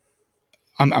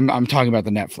 I'm talking about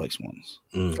the Netflix ones.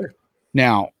 Sure.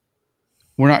 Now,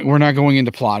 we're not going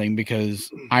into plotting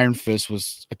because Iron Fist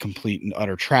was a complete and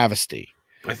utter travesty.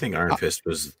 I think Iron Fist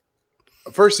was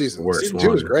first season. Season 2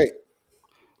 was great.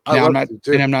 I'm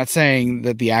not saying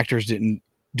that the actors didn't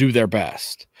do their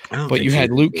best, but you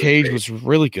had Luke Cage was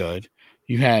really good.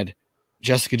 You had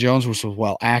Jessica Jones, which was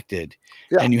well acted,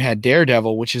 and you had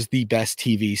Daredevil, which is the best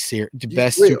TV series, the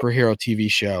best superhero TV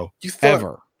show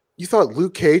ever. You thought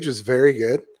Luke Cage was very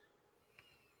good?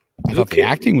 I thought the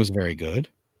acting was very good.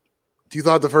 Do you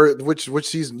thought the first which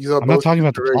season? You thought I'm not talking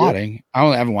about the plotting.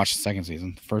 I haven't watched the second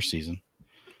season. The first season.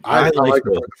 I like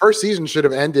the first season should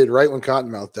have ended right when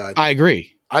Cottonmouth died. I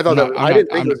agree. I thought I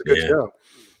didn't think it was a good show,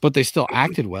 but they still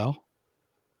acted well.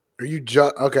 Are you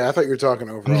okay? I thought you were talking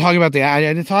overall. I'm talking about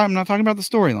I'm not talking about the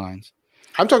storylines.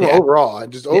 I'm talking overall.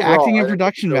 Overall, acting and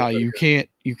production value.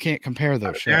 You can't compare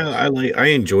those shows. Yeah, I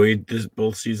enjoyed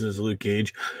both seasons of Luke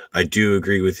Cage. I do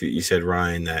agree with you said,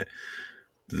 Ryan, that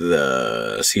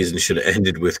the season should have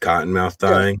ended with Cottonmouth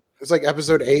dying. Yeah, it's like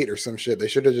episode 8 or some shit. They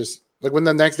should have just when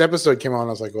the next episode came on,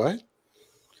 I was like, what?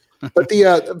 But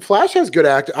the Flash has good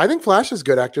actors. I think Flash has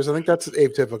good actors. I think that's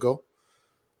atypical.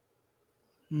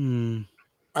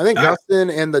 I think Dustin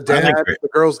and the dad, the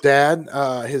girl's dad,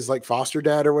 his his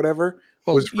dad or whatever,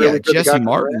 was really good.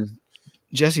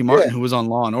 Jesse Martin, who was on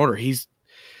Law and Order. I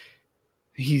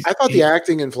thought the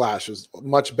acting in Flash was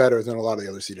much better than a lot of the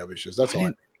other CW shows. That's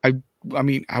all. I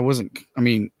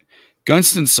mean,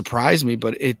 Gunston surprised me,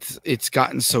 but it's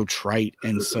gotten so trite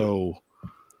and so.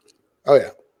 Oh yeah.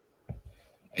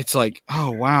 It's like,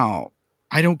 oh wow.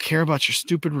 I don't care about your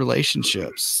stupid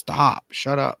relationships. Stop.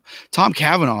 Shut up. Tom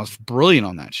Cavanaugh is brilliant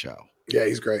on that show. Yeah,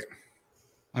 he's great.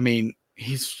 I mean,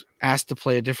 he's asked to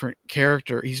play a different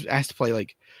character. He's asked to play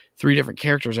like 3 different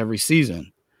characters every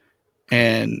season.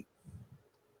 And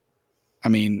I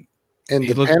mean, and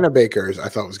the Hannah Bakers I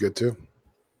thought was good too.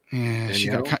 Yeah,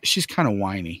 she's kind of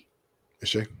whiny. Is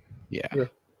she? Yeah.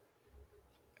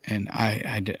 And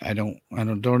I don't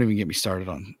even get me started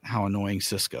on how annoying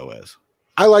Cisco is.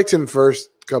 I liked him first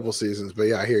couple seasons, but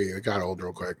yeah, I hear you. It got old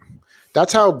real quick.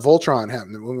 That's how Voltron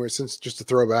happened. When we were just to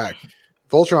throw back,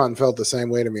 Voltron felt the same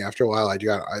way to me. After a while,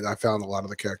 I found a lot of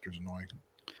the characters annoying.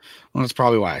 Well, that's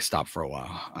probably why I stopped for a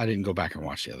while. I didn't go back and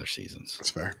watch the other seasons. That's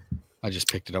fair. I just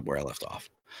picked it up where I left off.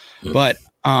 But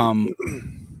I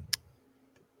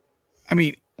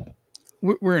mean,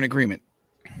 we're in agreement.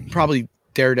 Probably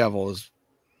Daredevil is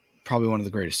probably one of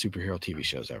the greatest superhero TV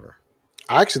shows ever.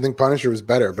 I actually think Punisher was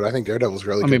better, but I think Daredevil's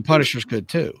really good. I mean, Punisher's good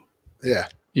too. Yeah.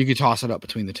 You could toss it up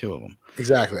between the two of them.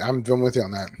 Exactly. I'm with you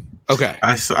on that. Okay.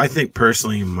 I think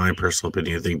personally, in my personal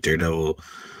opinion, I think Daredevil.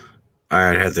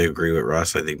 I'd have to agree with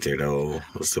Russ. I think Daredevil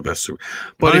was the best.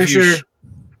 But Punisher,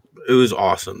 it was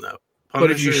awesome though.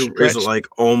 But if you Punisher is like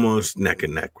almost neck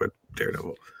and neck with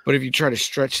Daredevil. But if you try to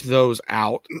stretch those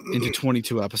out into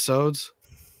 22 episodes,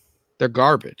 they're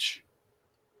garbage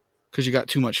because you got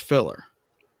too much filler.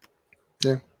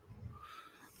 Yeah.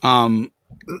 I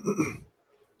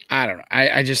don't know.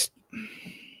 I just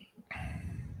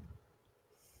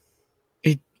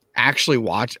actually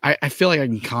watch. I feel like I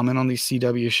can comment on these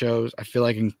CW shows. I feel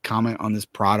like I can comment on this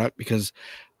product because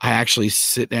I actually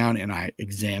sit down and I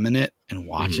examine it and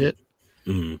watch it.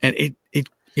 Mm-hmm. And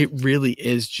it really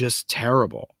is just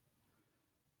terrible.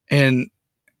 And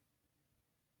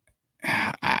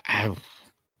I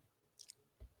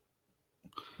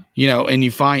you know, and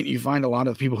you find a lot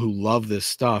of people who love this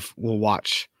stuff will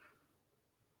watch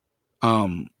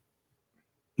Marvel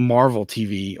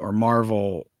TV or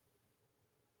Marvel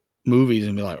movies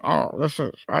and be like, oh,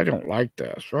 I don't like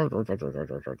this. I'm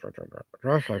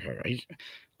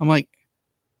like,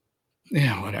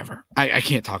 yeah, whatever. I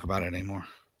can't talk about it anymore.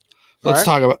 Let's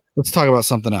talk about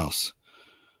something else.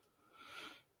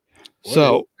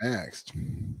 So next,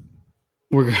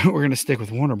 we're gonna stick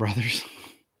with Warner Brothers.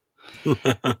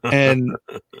 and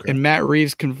Matt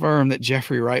Reeves confirmed that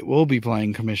Jeffrey Wright will be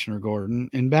playing Commissioner Gordon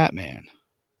in Batman.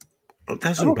 It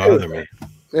doesn't bother me.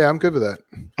 Yeah, I'm good with that.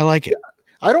 I like it.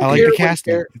 I don't like care the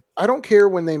casting. I don't care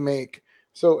when they make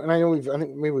and I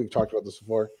think maybe we've talked about this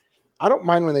before. I don't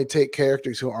mind when they take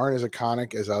characters who aren't as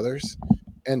iconic as others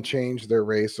and change their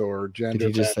race or gender. Did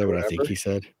he just say what I think he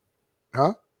said?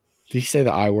 Huh? Did he say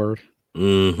the I word?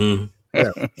 Mm-hmm.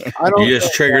 Yeah. You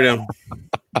just triggered him.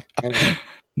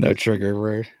 No trigger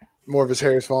word. More of his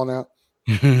hair is falling out.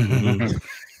 Mm-hmm.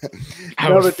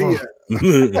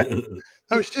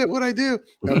 Oh shit! What'd I do?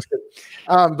 No, it's good.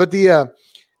 But the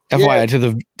FYI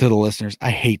to the listeners,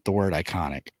 I hate the word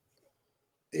iconic.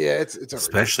 Yeah, it's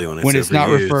especially when it's not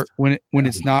when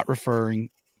it's not referring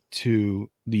to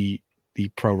the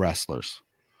pro wrestlers.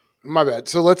 My bad.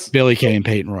 So let's Billy Kay and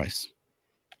Peyton Royce,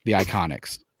 the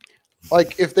Iconics.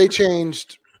 Like if they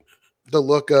changed the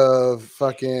look of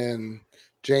fucking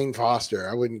Jane Foster,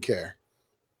 I wouldn't care.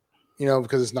 You know,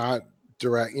 because it's not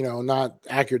direct, you know, not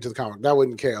accurate to the comic. That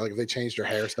wouldn't care. Like if they changed her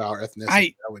hairstyle or ethnicity,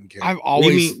 I wouldn't care. I've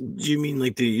always. Do you mean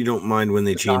like you don't mind when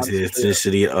they change the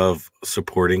ethnicity of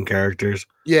supporting characters?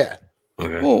 Yeah.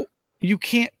 Okay. Well, you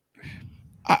can't.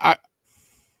 I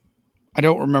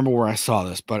don't remember where I saw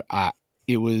this, but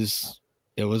it was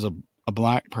a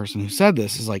black person who said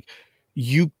this. Is like,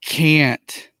 you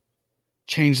can't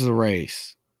change the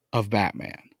race of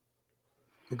Batman.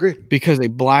 Agreed. Because a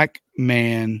black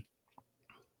man,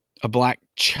 a black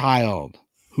child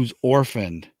who's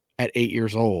orphaned at 8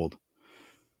 years old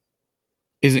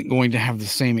isn't going to have the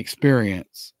same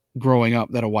experience growing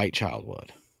up that a white child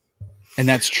would. And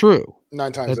that's true.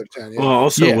 9 times out of 10. Yeah. Well,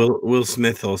 also Will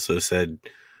Smith also said,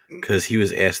 because he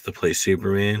was asked to play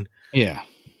Superman. Yeah.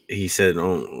 He said,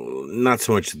 oh, not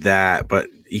so much that, but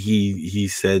he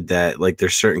said that like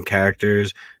there's certain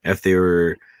characters, if they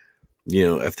were, you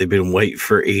know, if they've been white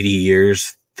for 80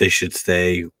 years, they should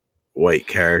stay white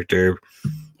character.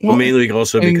 Well, mainly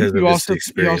also because of his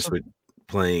experience with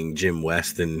playing Jim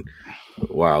West and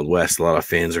Wild West. A lot of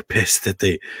fans are pissed that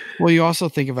they. Well, you also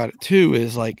think about it too,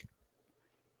 is like,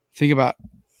 think about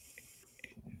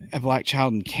a black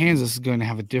child in Kansas is going to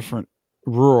have a different,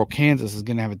 rural Kansas is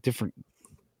going to have a different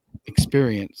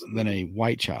experience than a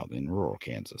white child in rural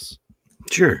Kansas.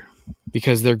 Sure.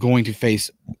 Because they're going to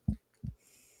face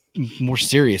more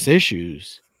serious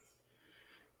issues.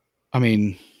 I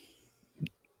mean,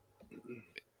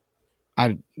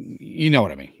 you know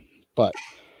what I mean, but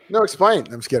no, explain.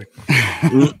 I'm just kidding.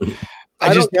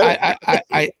 I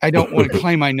don't want to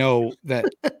claim I know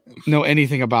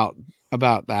anything about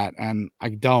that, and I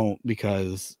don't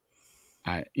because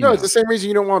it's the same reason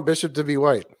you don't want Bishop to be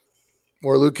white,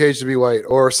 or Luke Cage to be white,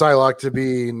 or Psylocke to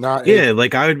be not. Yeah,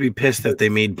 like I would be pissed if they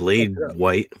made Blade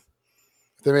white.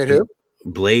 They made who?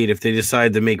 Blade. If they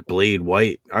decide to make Blade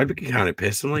white, I'd be kind of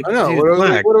pissed. I'm like, I know.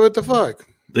 What the fuck?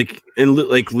 Like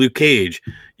like Luke Cage,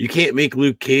 you can't make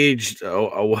Luke Cage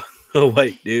a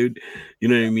white dude. You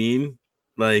know what I mean?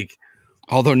 Like,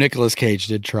 although Nicolas Cage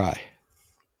did try.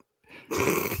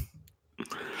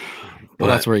 Well,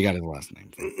 that's where he got his last name.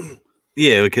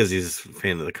 Yeah, because he's a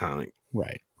fan of the comic,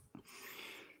 right?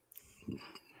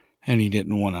 And he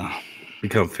didn't want to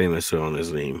become famous on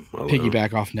his name.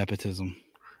 Piggyback off nepotism.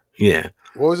 Yeah.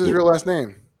 What was his real last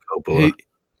name? Coppola.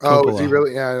 Oh, was he Coppola.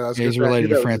 really? Yeah, I was Yeah, he's gonna say, I knew related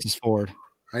to that was- Francis Ford.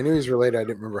 I knew he's related. I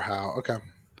didn't remember how. Okay.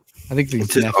 I think these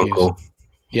It's his nephews. uncle.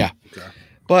 Yeah. Okay.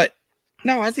 But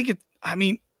no, I think it. I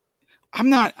mean, I'm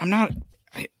not.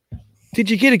 Did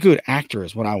you get a good actor?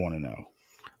 Is what I want to know.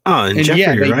 Oh, and And Jeffrey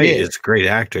yeah, they Wright did. is a great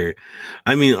actor.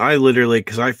 I mean, I literally,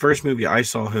 because first movie I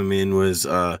saw him in was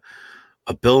a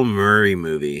Bill Murray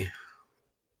movie,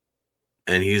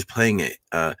 and he was playing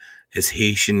his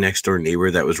Haitian next door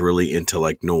neighbor that was really into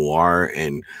like noir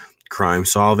and crime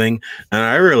solving. And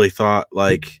I really thought,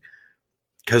 like,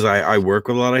 because I work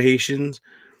with a lot of Haitians,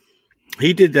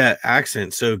 he did that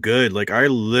accent so good. Like, I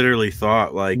literally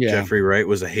thought like Yeah. Jeffrey Wright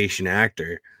was a Haitian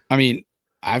actor. I mean,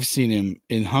 I've seen him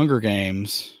in Hunger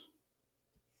Games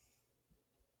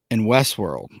and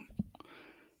Westworld.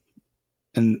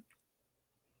 And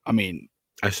I mean,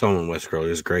 I saw him in Westworld. He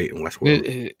was great in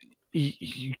Westworld.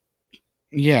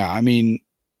 yeah, I mean,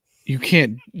 you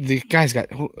can't. The guy's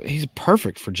he's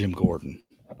perfect for Jim Gordon.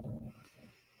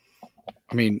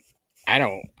 I mean, I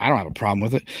don't have a problem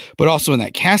with it. But also in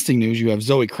that casting news, you have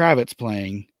Zoe Kravitz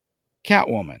playing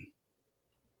Catwoman,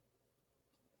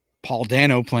 Paul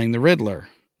Dano playing the Riddler.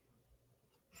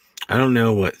 I don't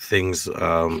know what things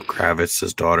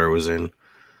Kravitz's daughter was in.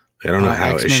 I don't know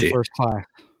how X-Men is she. First Class.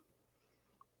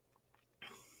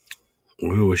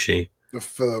 Who was she?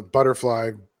 The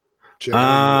butterfly. chick.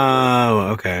 Oh,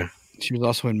 okay. She was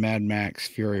also in Mad Max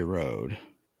Fury Road.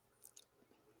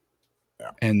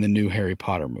 Yeah. And the new Harry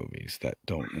Potter movies that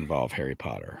don't involve Harry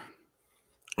Potter.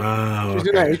 Oh, She's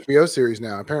in that okay. HBO series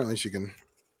now. Apparently, she can.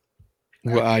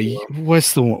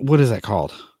 What's the one? What is that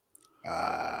called?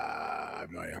 I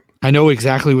have no idea. I know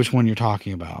exactly which one you're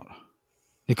talking about.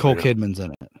 Nicole Yeah. Kidman's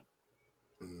in it.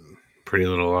 Pretty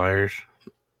Little Liars.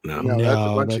 No. No, that's a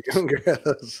No, bunch of younger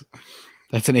girls.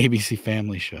 That's an ABC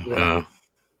Family show. Yeah.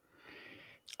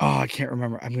 Oh, I can't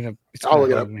remember. It's I'll gonna look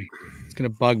it bug up. me. It's gonna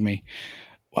bug me.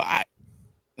 Well,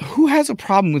 who has a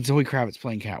problem with Zoe Kravitz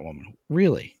playing Catwoman?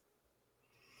 Really?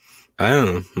 I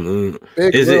don't know.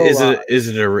 Big Is Little it? Is Lies. it? Is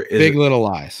it a? Is Big it, Little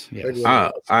Lies. Yes. Big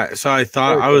Little- so I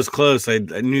thought Very I good. was close. I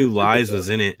knew Lies was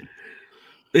in it.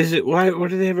 Is it? Why? What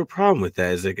do they have a problem with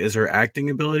that? Is her acting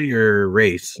ability or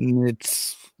race?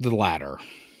 It's the latter.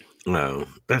 No,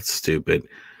 that's stupid.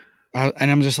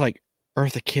 And I'm just like,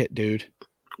 Eartha Kitt, dude.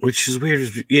 Which is weird.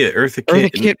 Yeah, Eartha Kitt.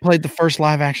 Eartha Kitt played the first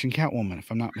live action Catwoman, if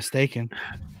I'm not mistaken.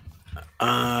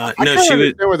 I No, kinda she was.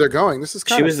 understand where they're going. This is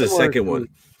kind She of was the similar second to- one.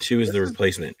 She was the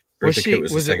replacement. Was Eartha she? Kitt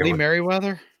was the Was it second Lee one.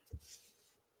 Merriweather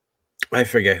I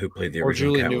forget who played the or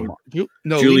original Julie Catwoman. Newmar?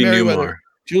 No, Julie Lee Merriweather. Newmar.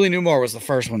 Julie Newmar was the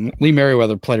first one. Lee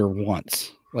Merriweather played her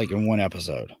once, like in one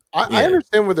episode. I Yeah.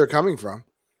 understand where they're coming from.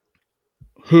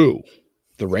 Who?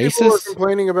 The People are racist?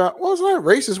 complaining about. Well, it's not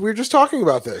racist. We were just talking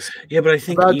about this Yeah, but I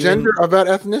think about even, gender, about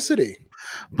ethnicity.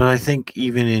 But I think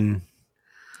even in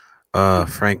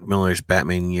Frank Miller's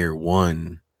Batman Year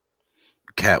One,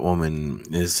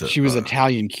 Catwoman is. She was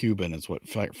Italian Cuban, is what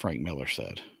Frank Miller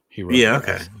said. He wrote Yeah, it.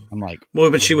 okay. I'm like,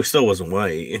 Well, but she still wasn't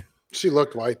white. She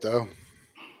looked white though.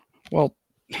 well,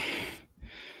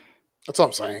 That's all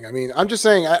I'm saying. I mean, I'm just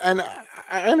saying, I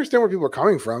understand where people are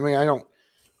coming from. I mean, I don't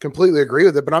completely agree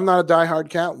with it, but I'm not a diehard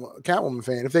Catwoman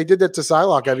fan. If they did that to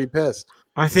Psylocke, I'd be pissed.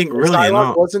 I think If really Psylocke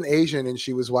not. wasn't Asian and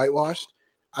she was whitewashed,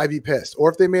 I'd be pissed. Or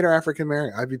if they made her African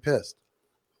American, I'd be pissed.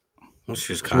 Well,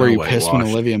 she was kind were of you pissed when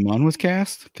whitewashed. Olivia Munn was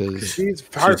cast? Because She's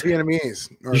part Vietnamese.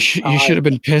 or you should Thai. have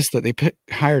been pissed that they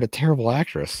hired a terrible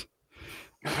actress.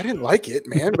 I didn't like it,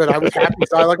 man, but I was happy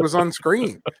Psylocke was on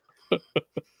screen.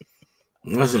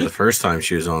 It wasn't the first time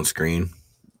she was on screen.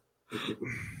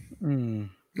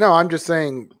 No, I'm just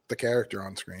saying the character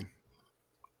on screen.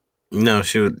 No,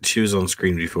 she was on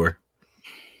screen before.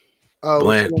 Oh,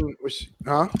 Bland.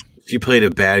 huh? She played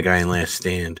a bad guy in Last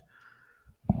Stand.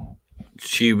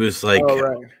 She was like Oh,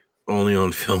 right. only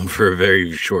on film for a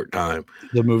very short time.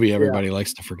 The movie everybody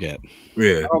likes to forget.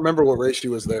 Yeah, I don't remember what race she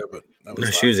was there, but that no,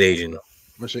 was she was Asian.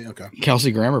 Was she? Okay.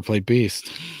 Kelsey Grammer played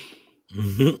Beast.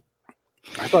 Mhm.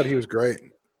 I thought he was great.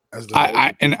 As the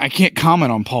I can't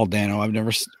comment on Paul Dano.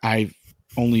 I've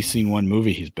only seen one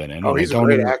movie he's been in. oh, and he's I a don't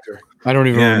great even, actor. I don't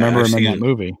even Yeah, remember I've him in seen that it.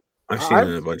 movie. I've seen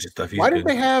a bunch of stuff. He's Why good. didn't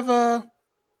they have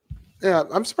yeah,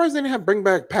 I'm surprised they didn't have bring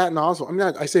back Patton Oswalt. I'm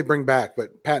not I say bring back,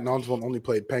 but Patton Oswalt only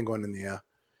played Penguin in the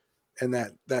in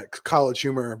that College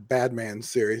Humor Badman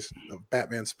series of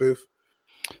Batman spoof.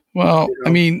 Well, You I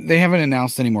know? mean, they haven't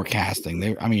announced any more casting.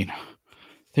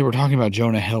 They were talking about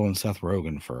Jonah Hill and Seth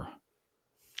Rogen for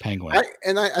Penguin.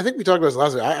 I think we talked about this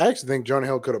last week. I actually think Jonah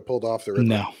Hill could have pulled off the Riddler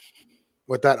No,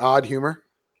 with that odd humor.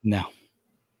 no,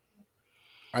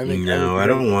 I think No, I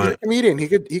don't want he's a comedian. He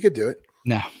could do it.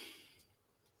 no,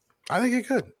 I think he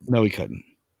could. no, he couldn't.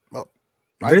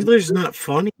 Riddler's not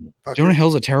funny. Jonah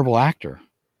Hill's a terrible actor.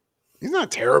 He's not a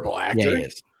terrible actor. Yeah, he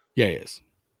is. Yeah, he is.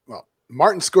 Well,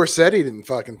 Martin Scorsese didn't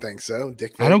fucking think so.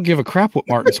 Dick. I don't give a crap what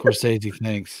Martin Scorsese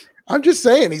thinks. I'm just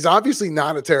saying he's obviously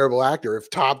not a terrible actor if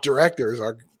top directors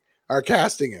are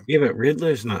casting him. Yeah, but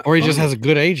Riddler's not. Or he just funny. has a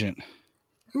good agent.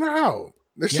 No,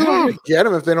 they're still not going to get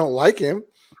him if they don't like him.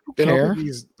 They don't Care. think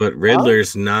he's But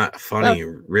Riddler's not funny.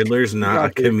 Riddler's not a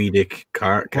Exactly. comedic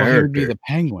Well, he character. would be the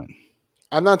Penguin.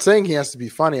 I'm not saying he has to be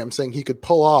funny. I'm saying he could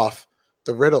pull off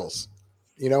the riddles.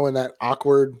 You know, in that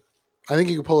awkward. I think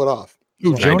he could pull it off.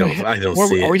 Ooh, I Jonah don't. Hill. I don't Are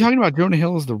see we it. talking about Jonah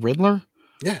Hill as the Riddler?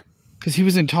 Yeah. Because he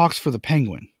was in talks for the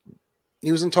Penguin.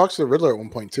 He was in talks to the Riddler at one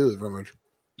point too. Rumored.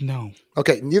 No.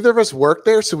 Okay, neither of us work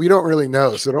there, so we don't really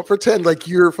know. So don't pretend like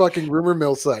your fucking rumor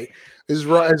mill site is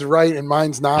right and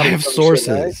mine's not. I or have some sources.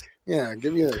 shit, eh? Yeah,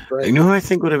 give me a break. You know who I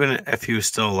think would have been if he was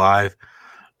still alive?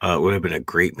 Would have been a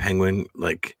great Penguin.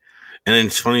 Like, and then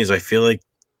it's funny is I feel like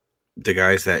the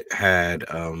guys that had.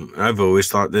 I've always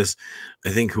thought this. I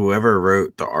think whoever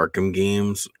wrote the Arkham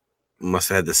games must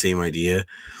have had the same idea.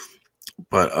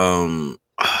 But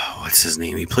what's his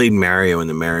name? He played Mario in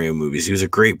the Mario movies. He was a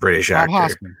great British Bob actor.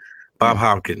 Hoskins. Bob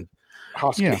Hopkins.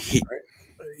 Hoskins, Yeah. right?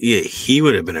 Yeah, he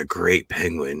would have been a great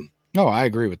Penguin. No, I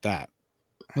agree with that.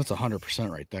 That's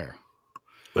 100% right there.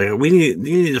 Like we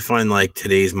need to find like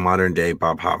today's modern day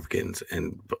Bob Hopkins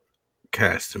and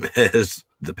cast him as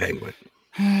the Penguin.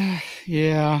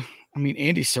 Yeah. I mean,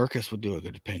 Andy Serkis would do a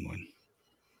good Penguin.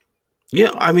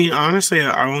 Yeah, I mean honestly,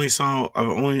 I've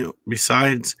only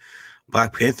besides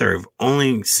Black Panther, I've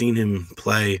only seen him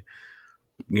play,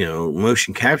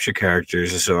 motion capture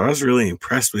characters, so I was really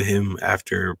impressed with him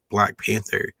after Black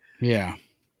Panther. Yeah.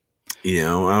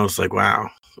 I was like, wow.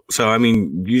 So, I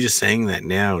mean, you just saying that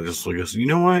now, just like, you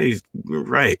know what? He's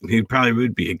right. He probably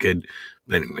would be a good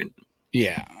Penguin.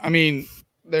 Yeah. I mean,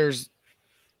 there's,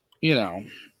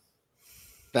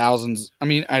 thousands. I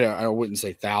mean, I wouldn't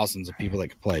say thousands of people that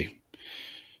could play.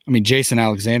 I mean, Jason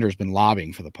Alexander has been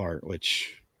lobbying for the part,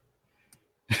 which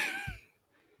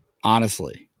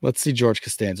honestly, let's see George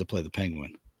Costanza play the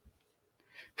Penguin.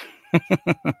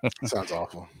 Sounds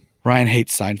awful. Ryan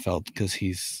hates Seinfeld because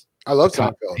he's I love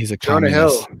Seinfeld. he's a Jonah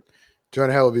communist. Hill.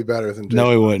 Jonah Hill would be better than No,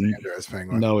 he Jason wouldn't. Alexander as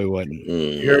Penguin. No, he wouldn't.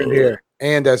 Here and here,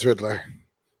 and as Riddler.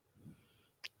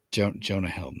 Jonah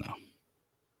Hill,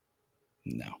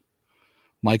 no.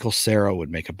 Michael Cera would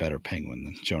make a better Penguin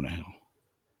than Jonah Hill.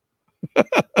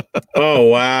 Oh,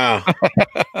 wow.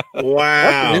 That's an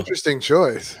Wow. interesting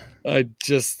choice. I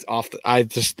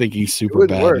just think he's super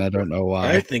wouldn't bad, work. and I don't know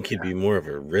why. I think he'd be more of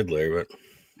a Riddler, but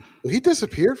Well, he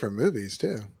disappeared from movies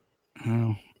too.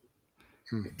 Oh,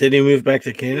 did he move back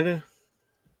to Canada?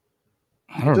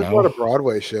 I don't There's a lot know. of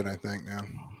Broadway shit, I think, now.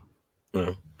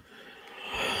 No.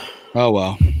 Oh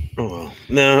well. Oh, well.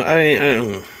 No, I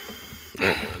don't.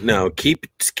 No, keep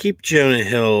Jonah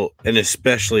Hill and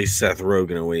especially Seth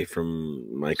Rogen away from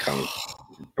my comic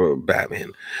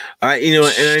Batman. And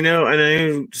I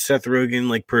know Seth Rogen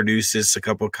like produces a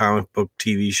couple comic book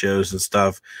TV shows and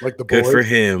stuff. Like the Good boys. for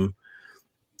him.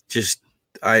 Just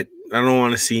I don't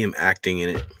want to see him acting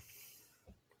in it.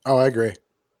 Oh, I agree.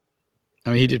 I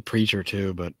mean, he did Preacher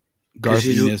too, but 'Cause Garth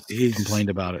Ennis he's- complained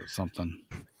about it. Something.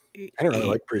 I don't really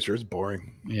like Preacher. It's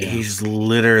boring. Yeah. He's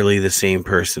literally the same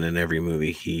person in every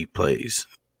movie he plays.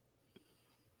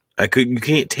 You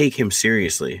can't take him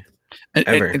seriously.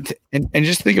 ever. And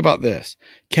just think about this.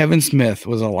 Kevin Smith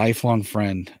was a lifelong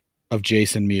friend of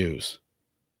Jason Mewes.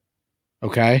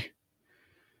 Okay?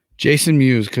 Jason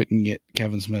Mewes couldn't get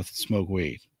Kevin Smith to smoke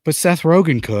weed, but Seth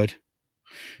Rogen could.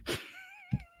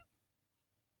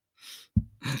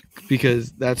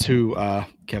 Because that's who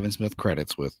Kevin Smith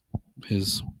credits with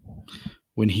his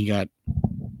when he got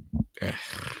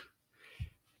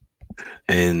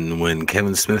And when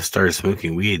Kevin Smith started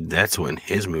smoking weed, that's when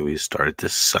his movies started to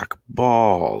suck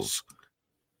balls.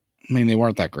 I mean, they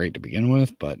weren't that great to begin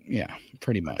with, but yeah,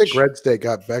 pretty I much. think Red State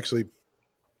got actually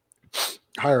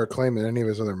higher acclaim than any of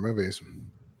his other movies.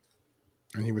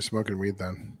 And he was smoking weed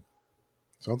then.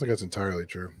 So I don't think that's entirely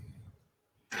true.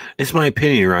 It's my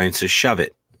opinion, Ryan. So shove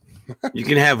it. You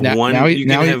can have one. You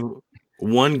can have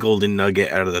one golden nugget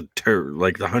out of the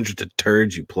like the hundreds of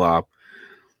turds you plop.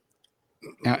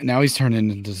 Now he's turning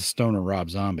into the stoner Rob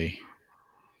Zombie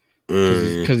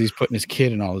Mm. because he's putting his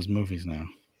kid in all his movies now.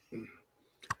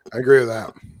 I agree with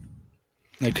that.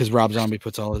 Like, because Rob Zombie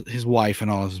puts all his wife in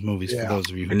all of his movies. Yeah. For those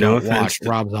of you who And no don't offense watch to-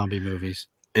 Rob Zombie movies,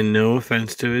 And no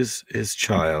offense to his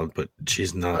child, but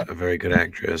she's not a very good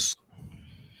actress.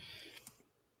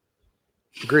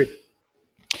 Agreed.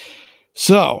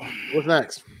 so What's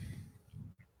next?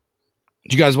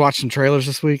 did you guys watch some trailers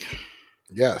this week?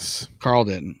 Yes. Carl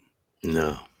didn't.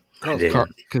 No. I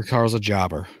didn't. Because Carl's a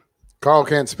jobber. Carl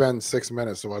can't spend 6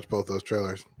 minutes to watch both those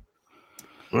trailers.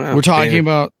 Well, We're talking damn.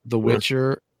 about The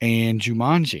Witcher and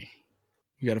Jumanji.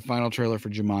 You got a final trailer for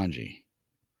Jumanji.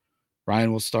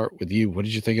 Ryan, we'll start with you. What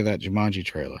did you think of that Jumanji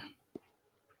trailer?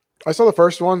 I saw the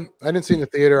first one. I didn't see it in the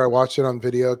theater. I watched it on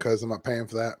video because I'm not paying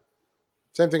for that.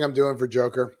 Same thing I'm doing for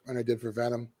Joker and I did for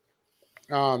Venom.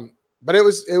 But it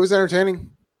was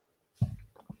entertaining.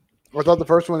 I thought the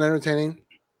first one entertaining,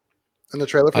 and the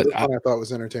trailer for this one I thought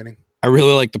was entertaining. I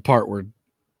really like the part where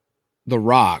The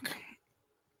Rock,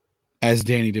 as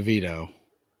Danny DeVito,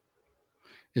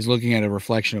 is looking at a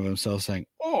reflection of himself saying,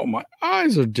 "Oh, my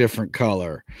eyes are different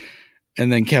color." And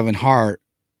then Kevin Hart,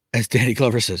 as Danny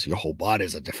Glover, says, "Your whole body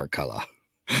is a different color."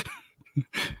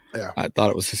 Yeah. I thought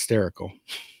it was hysterical.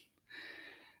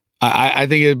 I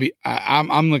think it'd be,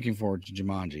 I'm looking forward to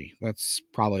Jumanji. That's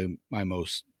probably my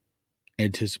most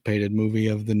anticipated movie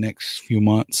of the next few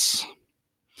months.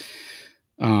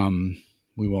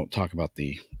 We won't talk about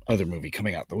the other movie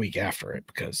coming out the week after it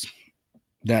because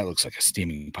that looks like a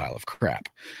steaming pile of crap.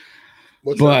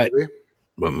 What's But that movie?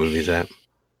 What movie is that?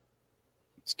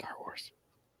 Star Wars.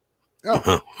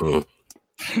 Oh,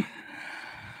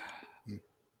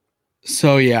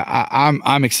 So yeah,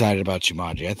 I'm excited about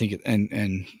Jumanji. I think it,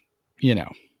 and you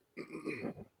know,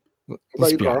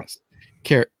 let's you, be Carl? honest.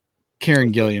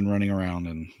 Karen Gillian running around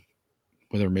and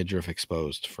with her midriff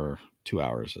exposed for 2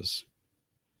 hours is,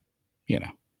 you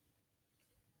know,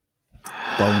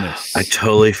 bonus. I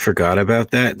totally forgot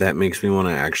about that. That makes me want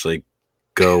to actually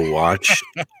go watch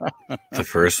the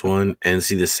first one and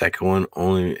see the second one.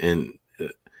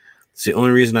 It's the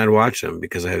only reason I'd watch them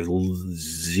because I have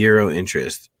zero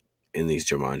interest in these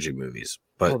Jumanji movies.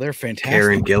 But they're fantastic.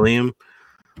 Karen Gilliam,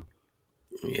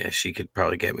 yeah, she could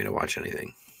probably get me to watch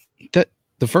anything.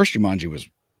 The first Jumanji was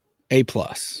A+.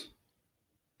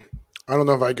 I don't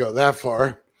know if I go that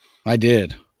far. I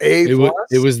did. A+?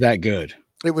 It was that good.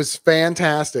 It was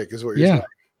fantastic, is what you're saying.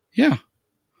 Yeah.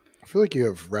 I feel like you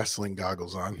have wrestling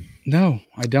goggles on. No,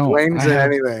 I don't. Flames and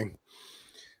anything.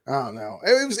 I don't know.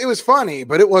 It was funny,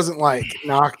 but it wasn't like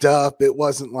Knocked Up. It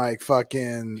wasn't like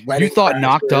fucking Wedding You thought Crashers.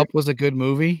 Knocked Up was a good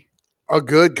movie? A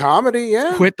good comedy,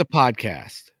 yeah. Quit the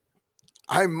podcast.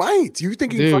 I might. You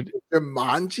thinking Dude. fucking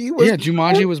Jumanji was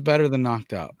Jumanji was better than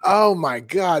Knocked Up. Oh my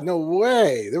god, no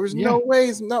way. There was Yeah. no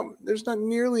ways. No, there's not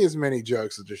nearly as many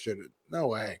jokes as there should have. No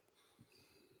way.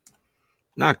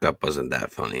 Knocked Up wasn't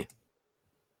that funny.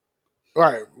 All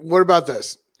right. What about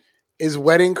this? Is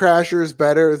Wedding Crashers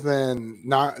better than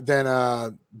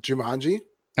Jumanji?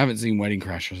 I haven't seen Wedding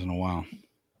Crashers in a while.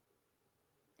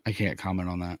 I can't comment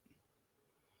on that.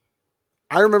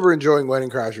 I remember enjoying Wedding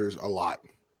Crashers a lot.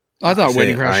 I thought See,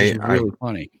 Wedding Crashers was I- really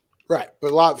funny. Right,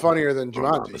 but a lot funnier than I'm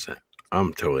Jumanji. opposite.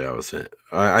 I'm totally opposite.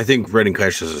 I think Wedding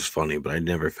Crashers is funny, but I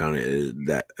never found it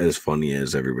that as funny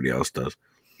as everybody else does.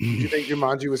 Do you think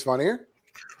Jumanji was funnier?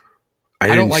 I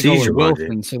didn't don't like see Owen Jumanji.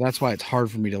 Wilson, so that's why it's hard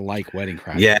for me to like Wedding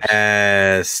Crashers.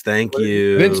 Yes, thank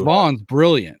you. Vince Vaughn's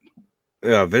brilliant.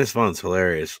 Yeah, Vince Vaughn's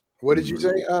hilarious. What did you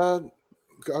say,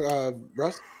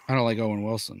 Russ? I don't like Owen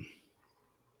Wilson.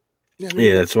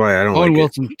 Yeah, that's why I don't Owen like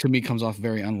Wilson to me comes off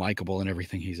very unlikable in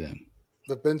everything he's in.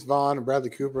 But Vince Vaughn and Bradley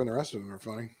Cooper and the rest of them are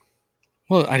funny.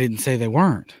 Well, I didn't say they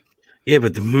weren't. it. Yeah,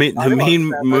 but the main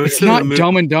most It's of not the movie,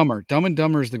 Dumb and Dumber. Dumb and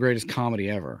Dumber is the greatest comedy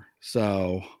ever.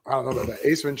 So I don't know about that.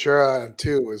 Ace Ventura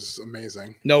 2 was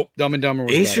amazing. nope, Dumb and Dumber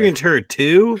was Ace better. Ventura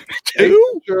 2, Ace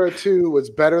Ventura 2 was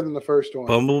better than the first one.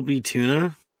 Bumblebee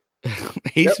Tuna.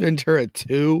 Ace Ventura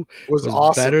 2 was was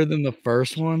awesome. better than the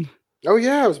first one. Oh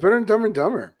yeah, it was better than Dumb and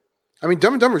Dumber. I mean,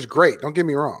 Dumb and Dumber is great. Don't get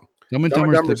me wrong. Dumb and Dumb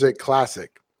and Dumber's Dumber's a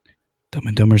classic. Dumb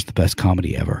and Dumber's the best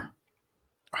comedy ever.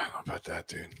 I don't know about that,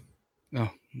 dude. No,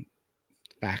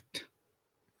 fact.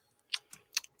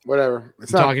 Whatever.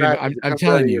 It's I'm not. talking fact, about- I'm it comes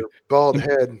telling out of you. your bald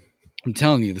head. I'm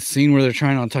telling you, the scene where they're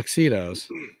trying on tuxedos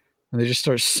and they just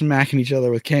start smacking each other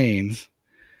with canes,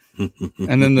 and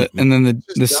then the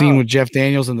Just scene dumb. with Jeff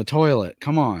Daniels in the toilet.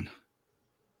 Come on,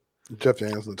 Jeff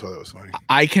Daniels in the toilet was funny.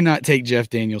 I cannot take Jeff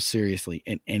Daniels seriously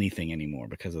in anything anymore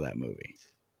because of that movie.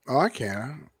 Oh, I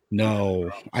can. No,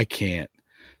 I can't.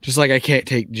 Just like I can't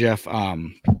take Jeff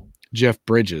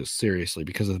Bridges seriously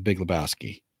because of the Big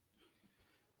Lebowski.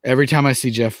 Every time I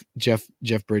see Jeff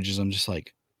Bridges, I'm just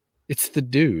like, it's the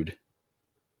dude.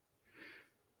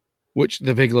 Which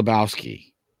the Big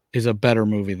Lebowski is a better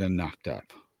movie than Knocked Up.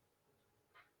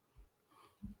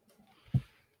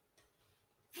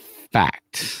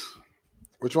 Fact.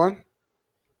 Which one?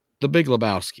 The Big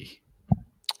Lebowski.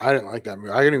 I didn't like that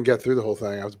movie. I didn't even get through the whole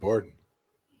thing. I was bored.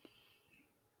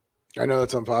 I know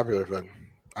that's unpopular, but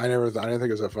I didn't think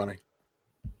it was that funny.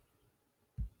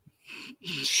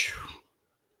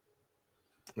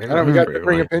 I know we got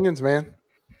differing opinions, man.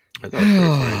 I thought it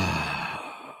was pretty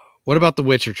funny. What about the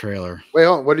Witcher trailer? Wait,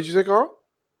 hold on. What did you say, Carl?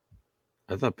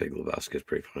 I thought Big Lebowski is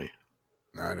pretty funny.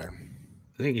 I know.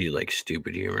 I think you like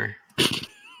stupid humor.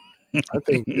 I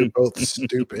think you're both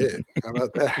stupid. How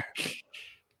about that?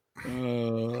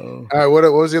 All right, what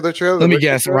was the other trailer? Let me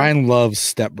guess. Trailer? Ryan loves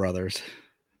Step Brothers.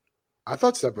 I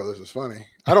thought Step Brothers was funny.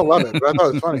 I don't love it, but I thought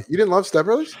it was funny. You didn't love Step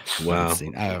Brothers? Wow.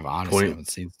 I honestly haven't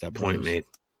seen Step Brothers. Point made.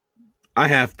 I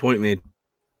have. Point made.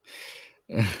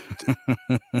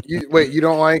 You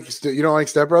don't like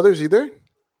Step Brothers either?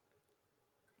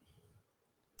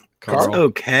 Carl? It's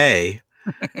okay.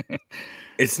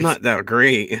 It's not that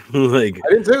great. Like I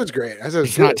didn't say it was great. I said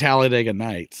it's not Talladega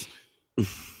Nights.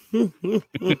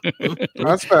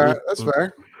 That's fair. That's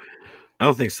fair. I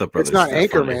don't think Step Brothers. It's not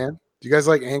Anchorman. Do you guys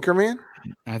like Anchorman?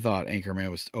 I thought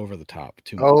Anchorman was over the top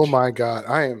too much. Oh my god,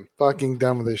 I am fucking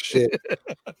done with this shit.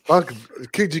 Fuck,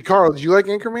 Carl, did you like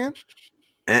Anchorman?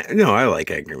 No, I like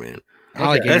Anchorman. I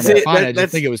like Anchorman. I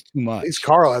just think it was too much. At least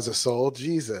Carl has a soul.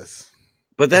 Jesus.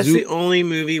 But that's the only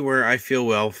movie where I feel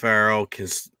Will Ferrell can.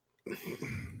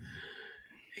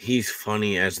 He's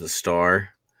funny as the star.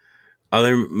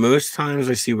 Most times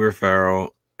I see Will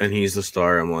Ferrell and he's the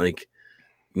star. I'm like,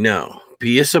 no,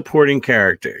 be a supporting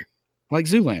character, like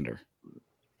Zoolander.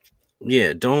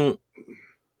 Yeah, don't.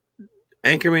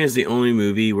 Anchorman is the only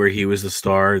movie where he was the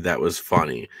star that was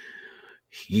funny.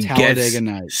 He gets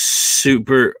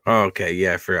super. Oh, okay,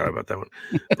 yeah, I forgot about that one.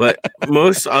 But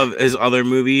most of his other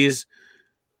movies,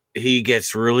 he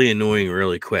gets really annoying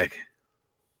really quick.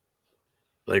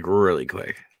 Like really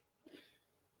quick.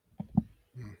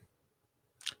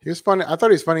 He was funny. I thought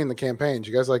he was funny in The Campaign. Did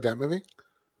you guys like that movie?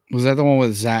 Was that the one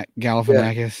with Zach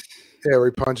Galifianakis? Yeah, where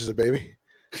he punches a baby.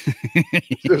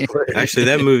 Actually,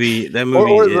 that movie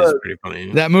is pretty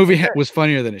funny. That movie was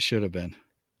funnier than it should have been.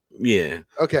 Yeah.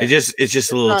 Okay. It's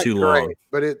just a little too long.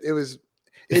 But it was.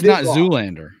 It's not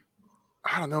Zoolander.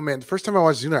 I don't know, man. The first time I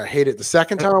watched Zoolander, I hated it. The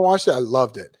second time I watched it, I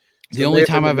loved it. The only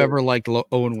time I've ever liked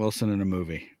Owen Wilson in a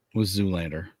movie was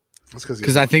Zoolander.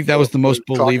 Because I think that was the most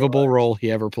believable role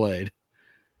he ever played.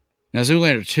 Now,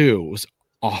 Zoolander 2 was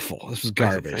awful. This was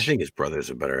garbage. I think his brother's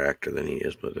a better actor than he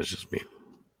is, but that's just me.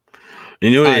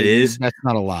 You know what it is? That's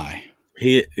not a lie.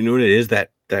 You know what it is?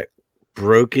 That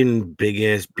broken big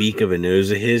ass beak of a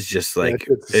nose of his just like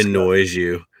annoys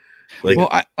you. Like, well,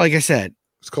 like I said,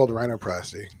 it's called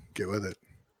rhinoplasty. Get with it.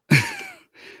 I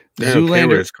don't care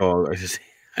what it's called.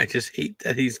 I just hate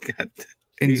that he's got.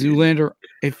 In Zoolander,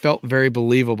 it felt very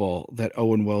believable that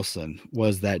Owen Wilson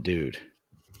was that dude.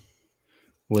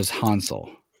 Was Hansel.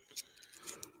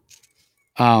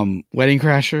 Wedding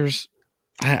Crashers.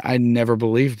 I never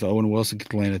believed that Owen Wilson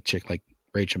could land a chick like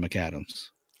Rachel McAdams.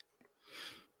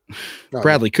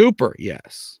 Bradley Cooper,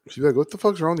 yes. She's like, what the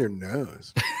fuck's wrong with your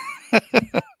nose?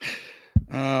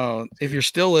 Oh, if you're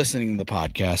still listening to the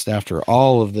podcast after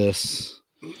all of this.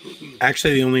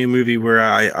 Actually, the only movie where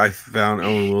I found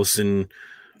Owen Wilson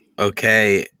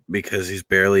okay because he's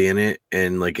barely in it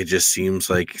and like it just seems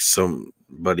like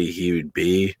somebody he would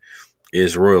be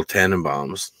is Royal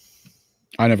Tenenbaums.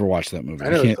 I never watched that movie. I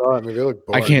never saw that movie. It looked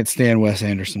boring. I can't stand Wes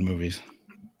Anderson movies.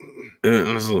 I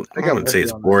wouldn't say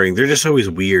it's boring. They're just always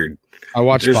weird. I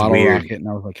watched Bottle Rocket and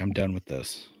I was like, I'm done with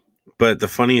this. But the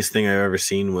funniest thing I've ever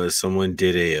seen was someone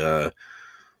did a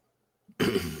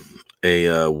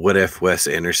what if Wes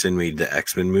Anderson made the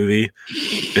X-Men movie,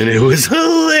 and it was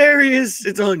hilarious.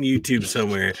 It's on YouTube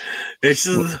somewhere. It's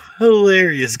just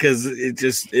hilarious because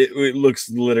it looks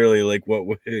literally like what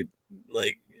would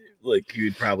like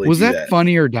you'd probably was do that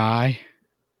Funny or Die?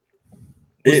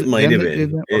 It might have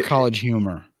been or College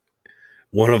Humor.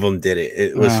 One of them did it.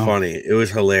 It was funny. It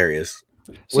was hilarious.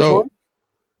 So,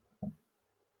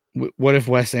 what if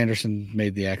Wes Anderson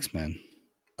made the X-Men?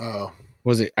 Oh,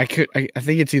 was it? I think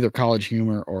it's either College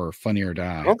Humor or Funny or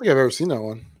Die. I don't think I've ever seen that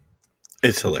one.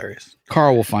 It's hilarious.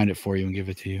 Carl will find it for you and give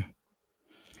it to you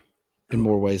in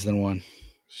more ways than one.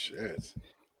 Shit.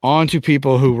 On to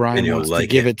people who Ryan wants to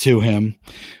give it to him.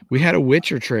 We had a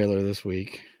Witcher trailer this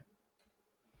week.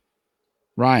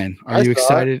 Ryan, are you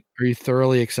excited? Are you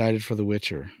thoroughly excited for The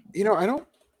Witcher? You know, I don't.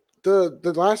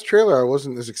 The last trailer I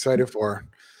wasn't as excited for.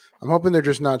 I'm hoping they're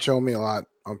just not showing me a lot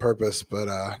on purpose.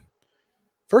 But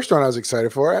first one I was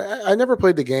excited for. I never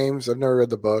played the games. I've never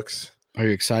read the books. Are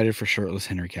you excited for shirtless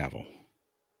Henry Cavill?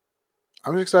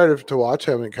 I'm excited to watch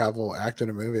Henry Cavill act in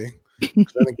a movie. I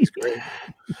think he's great.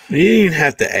 You didn't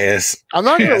have to ask. I'm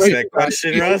not going to ask that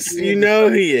question, Russ. You know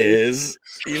he is.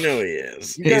 You know he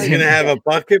is. He's going to have a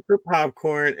bucket for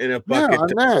popcorn and a bucket. No,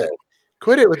 I'm not.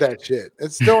 Quit it with that shit.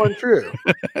 It's still untrue.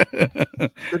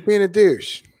 You're being a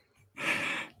douche.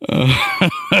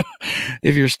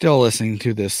 If you're still listening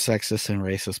to this sexist and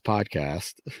racist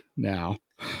podcast now,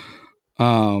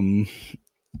 all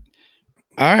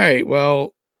right.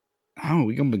 Well,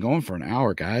 we're gonna be going for an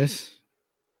hour, guys.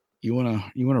 You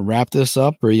wanna wrap this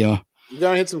up, or you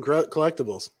gotta hit some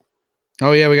collectibles?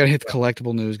 Oh yeah, we gotta hit the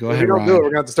collectible news. Go ahead, Ryan. Do it. We're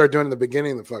gonna have to start doing it at the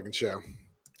beginning of the fucking show.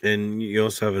 And you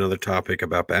also have another topic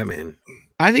about Batman.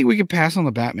 I think we could pass on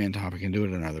the Batman topic and do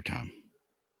it another time.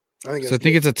 I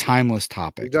think it's a timeless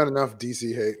topic. We've done enough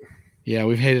DC hate. Yeah,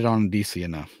 we've hated on DC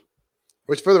enough.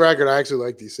 Which, for the record, I actually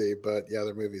like DC, but yeah,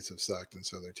 their movies have sucked, and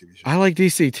so their TV shows. I like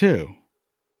DC too.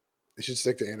 They should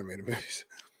stick to animated movies.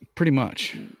 Pretty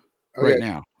much. Okay. Right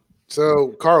now. So,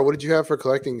 Carl, what did you have for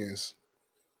collecting news?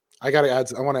 I want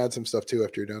to add some stuff too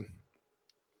after you're done.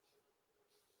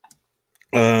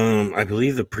 I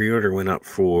believe the pre-order went up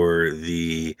for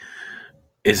the.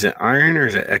 Is it Iron or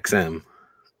is it XM?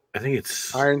 I think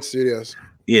it's Iron Studios.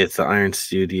 Yeah, it's the Iron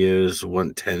Studios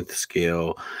 1/10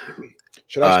 scale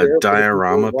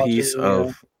diorama piece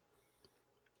of.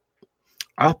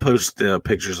 I'll post the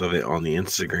pictures of it on the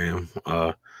Instagram,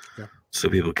 so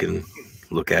people can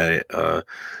look at it.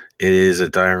 It is a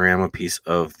diorama piece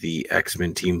of the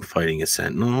X-Men team fighting a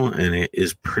Sentinel, and it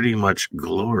is pretty much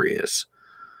glorious.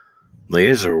 Like, it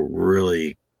is a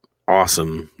really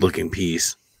awesome looking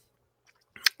piece.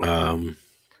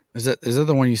 Is that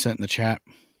the one you sent in the chat?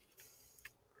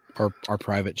 Our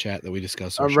private chat that we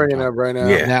discussed. I'm bringing it up right now.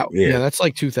 Yeah, that's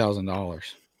like $2,000.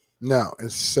 No,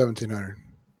 it's $1,700.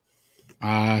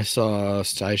 I saw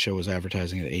Sideshow was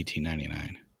advertising at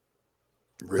 $1,899.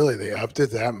 Really, they upped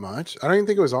it that much? I don't even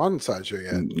think it was on Sideshow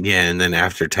yet. Yeah, and then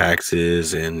after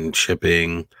taxes and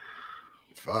shipping,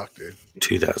 fuck, dude,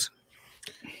 $2,000.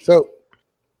 So,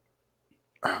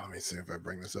 let me see if I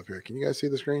bring this up here. Can you guys see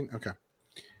the screen? Okay.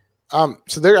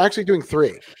 So they're actually doing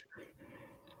 3.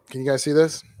 Can you guys see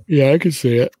this? Yeah, I can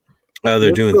see it. Oh,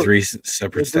 they're doing 3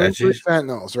 separate statues. 3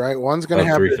 Sentinels, right? One's gonna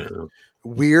have this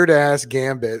weird ass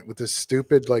Gambit with this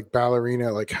stupid like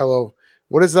ballerina, like hello.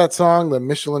 What is that song? The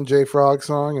Michelin J. Frog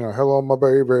song? You know, hello, my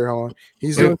baby.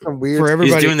 He's doing some weird. For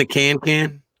everybody, he's doing the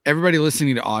can. Everybody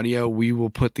listening to audio, we will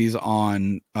put these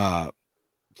on not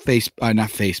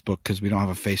Facebook because we don't have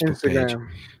a Facebook page,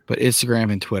 but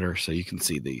Instagram and Twitter, so you can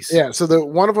see these. Yeah. So the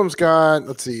one of them's got,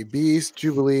 let's see, Beast,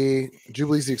 Jubilee.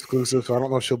 Jubilee's the exclusive, so I don't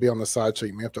know if she'll be on the side. So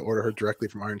you may have to order her directly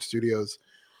from Iron Studios,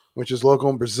 which is local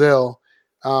in Brazil.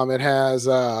 It has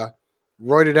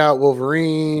roided out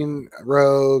Wolverine,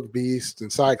 Rogue, Beast,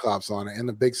 and Cyclops on it, and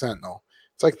the big Sentinel.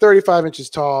 It's like 35 inches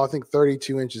tall, I think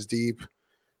 32 inches deep.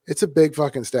 It's a big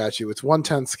fucking statue. It's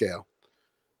 1/10 scale.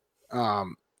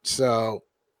 So,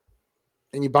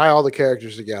 and you buy all the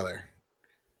characters together.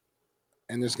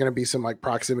 And there's going to be some like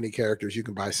proximity characters you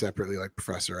can buy separately, like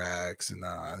Professor X, and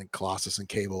I think Colossus and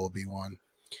Cable will be one.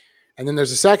 And then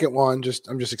there's a second one,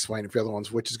 I'm just explaining for the other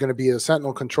ones, which is going to be a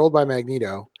Sentinel controlled by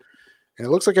Magneto. And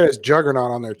it looks like it has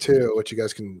Juggernaut on there too, which you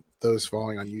guys can, those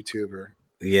following on YouTube or.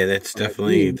 Yeah, that's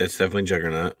definitely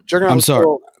Juggernaut. Juggernaut. I'm sorry,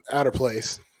 out of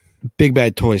place. Big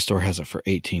Bad Toy Store has it for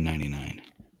 $18.99.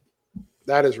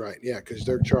 That is right. Yeah, because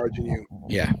they're charging you.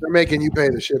 Yeah, they're making you pay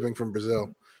the shipping from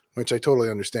Brazil, which I totally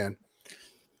understand.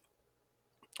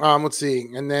 Let's see,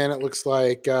 and then it looks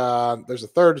like there's a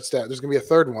third step. There's gonna be a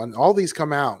third one. All these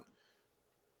come out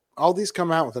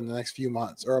within the next few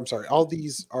months. Or I'm sorry, all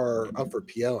these are up for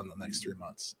PO in the next 3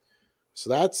 months. So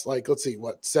that's like, let's see,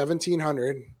 what,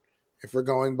 $1,700 if we're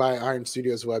going by Iron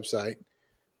Studios website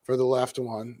for the left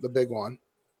one, the big one.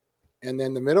 And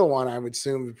then the middle one, I would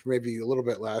assume maybe a little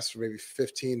bit less, maybe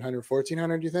 $1,500,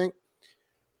 $1,400, do you think?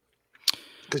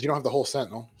 Because you don't have the whole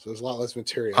Sentinel, so there's a lot less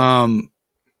material.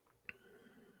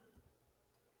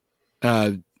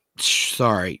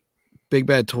 Sorry. Big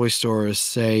Bad Toy Store is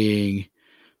saying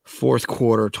fourth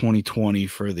quarter 2020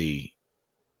 for the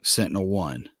Sentinel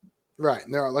 1. Right.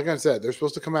 Now, like I said, they're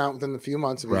supposed to come out within a few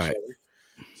months of each other.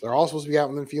 So they're all supposed to be out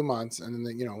within a few months. And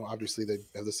then, obviously they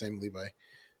have the same leeway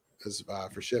as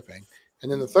for shipping.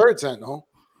 And then the third Sentinel,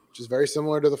 which is very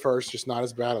similar to the first, just not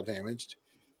as battle damaged.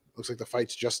 Looks like the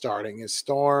fight's just starting. Is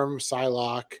Storm,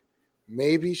 Psylocke,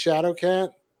 maybe Shadowcat.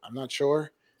 I'm not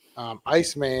sure.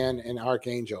 Iceman and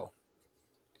Archangel.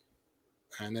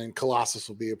 And then Colossus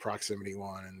will be a proximity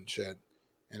one and shit.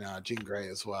 And Jean Grey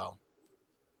as well.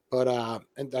 But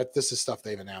this is stuff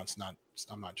they've announced.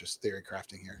 I'm not just theory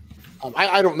crafting here.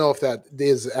 I don't know if that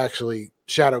is actually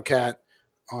Shadowcat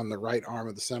on the right arm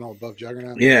of the Sentinel above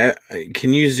Juggernaut. Yeah,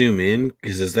 can you zoom in?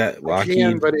 Because is that Lockheed?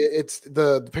 I can, but it's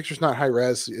the picture's not high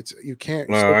res. You can't.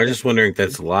 Well, I'm just wondering if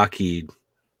that's Lockheed.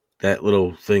 That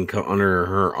little thing under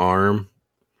her arm.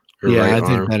 Yeah, I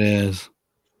think that is.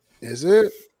 Is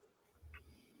it?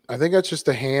 I think that's just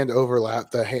the hand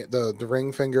overlap, the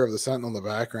ring finger of the Sentinel in the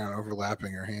background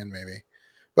overlapping her hand, maybe.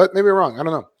 But maybe wrong. I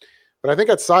don't know. But I think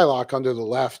that's Psylocke under the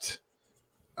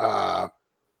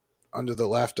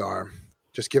left arm,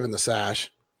 just given the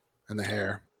sash and the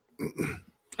hair.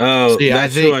 Oh, See,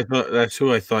 that's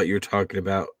who I thought you were talking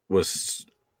about was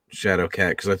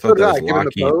Shadowcat, because I thought that was given the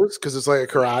Lockheed. pose, because it's like a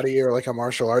karate or like a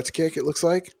martial arts kick, it looks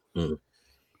like. Mm.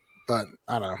 But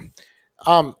I don't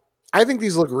know. I think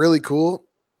these look really cool.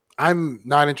 I'm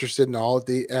not interested in all of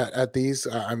at these.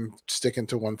 I'm sticking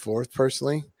to 1/4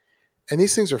 personally. And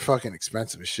these things are fucking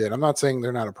expensive as shit. I'm not saying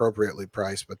they're not appropriately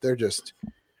priced, but they're just,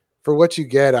 for what you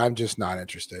get, I'm just not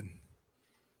interested.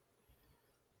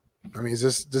 I mean,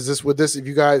 does this wet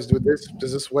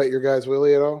your guys'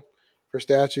 willy at all for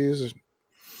statues?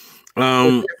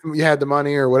 If you had the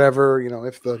money or whatever,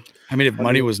 if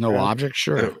money was no object,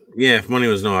 sure. Yeah, if money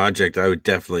was no object, I would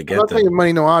definitely get I'm not them. saying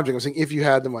money, no object. I'm saying if you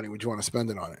had the money, would you want to spend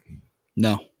it on it?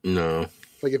 No.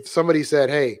 Like if somebody said,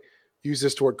 "Hey, use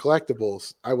this toward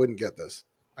collectibles," I wouldn't get this.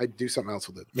 I'd do something else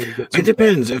with it. Maybe it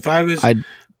depends. If I was, I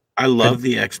love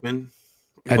the X-Men.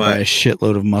 I'd buy a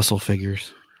shitload of muscle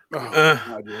figures.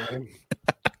 God,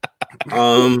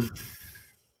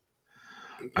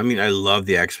 I mean, I love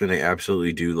the X-Men. I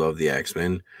absolutely do love the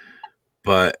X-Men.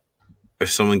 But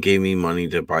if someone gave me money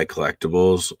to buy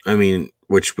collectibles, I mean,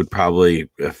 which would probably,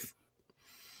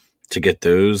 to get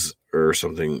those or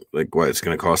something like what it's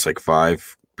going to cost, like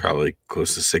 $5,000, probably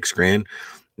close to $6,000,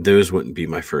 those wouldn't be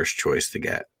my first choice to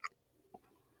get.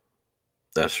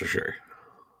 That's for sure.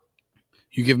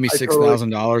 You give me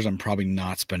 $6,000, I'm probably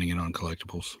not spending it on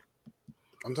collectibles.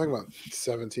 I'm talking about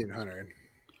 $1,700.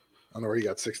 I don't know where you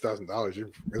got $6,000.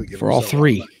 You're really giving for all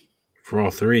three. For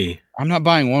all three, I'm not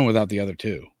buying one without the other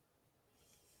two.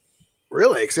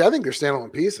 Really? See, I think they're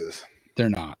standalone pieces. They're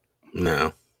not.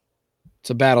 No. It's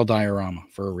a battle diorama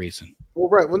for a reason. Well,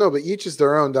 right. Well, no, but each is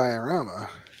their own diorama.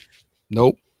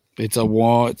 Nope. It's a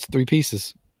wall. It's 3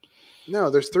 pieces. No,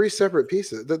 there's 3 separate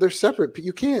pieces. They're separate.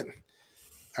 You can't.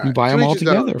 You buy them all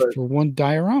together for one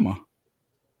diorama.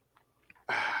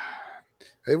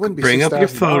 It wouldn't be. Bring up your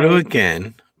photo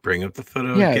again. Bring up the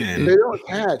photo again. They don't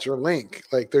attach or link.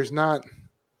 Like there's not.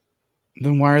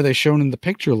 Then why are they shown in the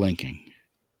picture linking?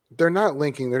 They're not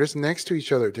linking. They're just next to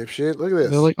each other, dipshit. Look at this.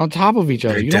 They're like on top of each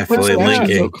other. They're You don't put definitely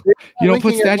linking. You don't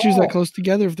put statues that close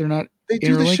together if they're not. They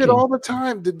do this shit all the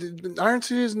time. The Iron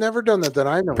Studio has never done that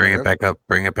I know. Bring it back up.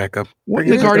 Bring it back up. What,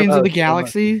 the Guardians of the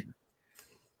Galaxy?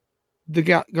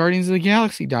 The Guardians of the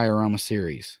Galaxy diorama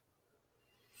series.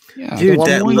 Yeah, dude,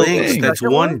 that links. That's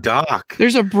one dock.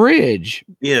 There's a bridge.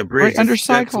 Yeah, bridge right under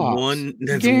Cyclops.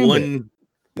 That's one.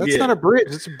 That's not a bridge.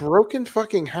 It's a broken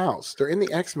fucking house. They're in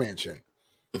the X Mansion.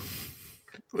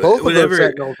 Both of those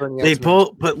Sentinels are in the they X-Mansion.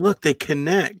 both, but look, they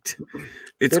connect.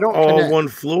 It's all connect. one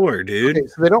floor, dude. Okay,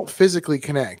 so they don't physically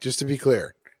connect. Just to be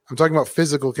clear, I'm talking about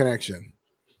physical connection.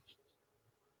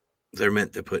 They're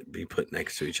meant to be put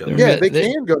next to each other. Yeah, they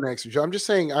can go next to each other. I'm just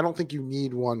saying I don't think you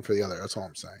need one for the other. That's all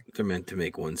I'm saying. They're meant to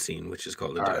make one scene, which is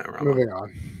called a diorama. Right, moving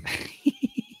on.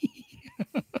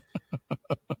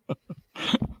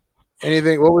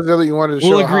 Anything? What was the other you wanted to show?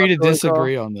 We'll agree to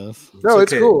disagree on this. No,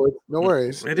 it's cool. No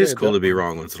worries. It is cool to be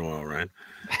wrong once in a while, Ryan.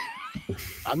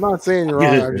 I'm not saying you're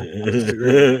wrong. I'm just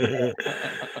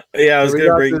yeah, I was going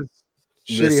to bring this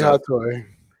shitty hot toy.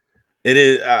 It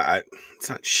is. It's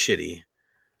not shitty.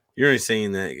 You're only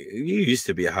saying that you used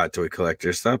to be a hot toy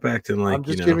collector. Stop acting like I'm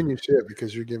just giving you shit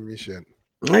because you're giving me shit.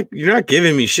 Like you're not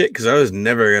giving me shit because I was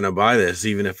never gonna buy this,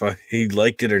 even if he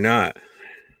liked it or not.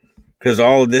 Because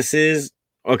all of this is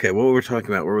okay. What we're talking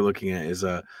about, what we're looking at, is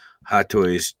Hot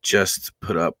Toys just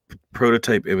put up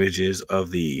prototype images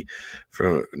of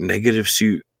from Negative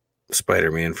Suit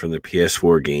Spider-Man from the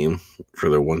PS4 game for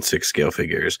the 1/6 scale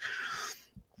figures,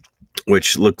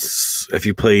 which looks, if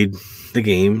you played the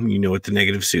game, you know what the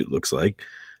Negative Suit looks like.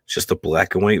 It's just a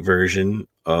black and white version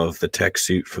of the tech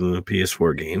suit from the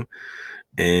PS4 game.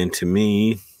 And to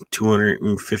me,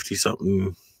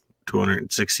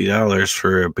 $260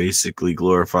 for a basically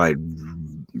glorified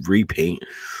repaint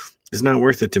is not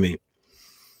worth it to me.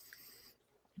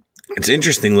 It's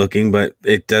interesting looking, but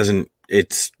it doesn't. I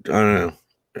don't know.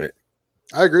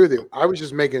 I agree with you. I was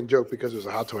just making a joke because it was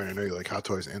a hot toy, and I know you like hot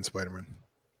toys and Spider-Man.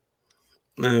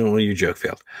 No, well, your joke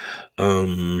failed.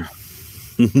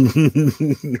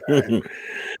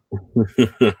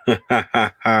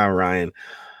 Ryan.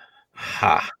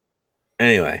 Ha.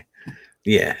 Anyway,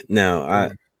 yeah.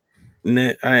 No,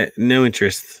 no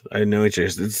interest. I have no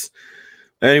interest. It's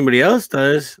anybody else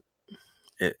does.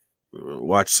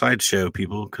 Watch Sideshow,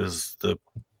 people, because the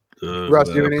Russ,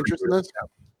 do you have an interest in this?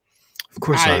 Of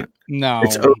course not. No,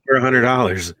 it's over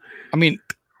 $100. I mean,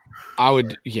 I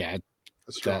would, yeah.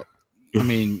 That's strong. I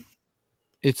mean,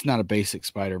 it's not a basic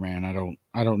Spider-Man.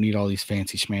 I don't need all these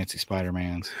fancy schmancy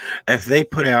Spider-Mans. If they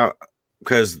put out,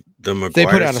 because the Maguire If they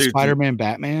put out a suit- Spider-Man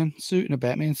Batman suit and a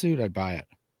Batman suit, I'd buy it.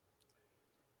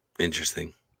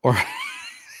 Interesting. Or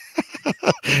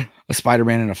a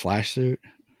Spider-Man in a Flash suit.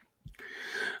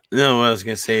 No, what I was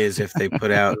gonna say is if they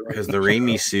put out, because the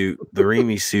Raimi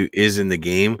suit is in the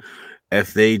game.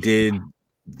 If they did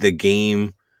the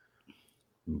game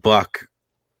Buck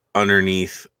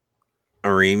underneath a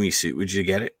Raimi suit, would you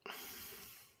get it?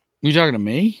 You talking to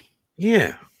me?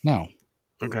 Yeah. No.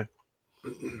 Okay.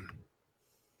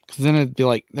 Because then it'd be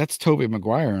like, that's Tobey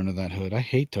Maguire under that hood. I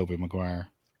hate Tobey Maguire.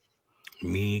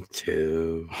 Me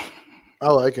too.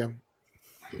 I like him.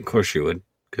 Of course you would,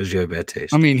 because you have bad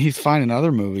taste. I mean, he's fine in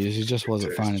other movies. He just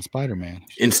wasn't fine in Spider-Man.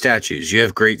 In statues, you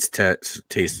have great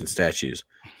taste in statues.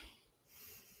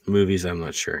 Movies, I'm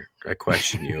not sure. I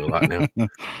question you a lot now.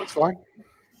 That's fine.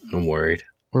 I'm worried.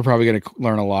 We're probably going to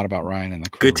learn a lot about Ryan in the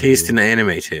Good taste in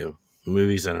anime too.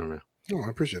 Movies, I don't know. Oh, I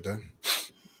appreciate that.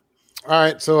 All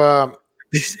right, so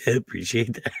I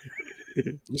appreciate that.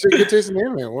 you said good taste in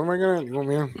anime. What am I gonna? You want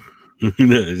me to?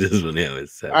 No, this is funny how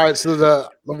it's said. All right, so the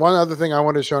one other thing I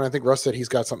wanted to show, and I think Russ said he's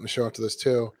got something to show up to this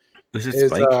too, This is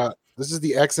is Spike. this is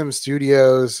the XM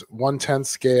Studios 1/10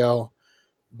 scale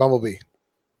Bumblebee.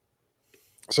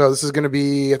 So this is going to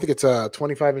be, I think it's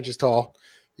 25 inches tall.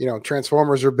 You know,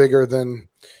 Transformers are bigger than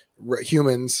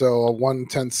humans, so a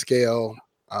 1/10 scale.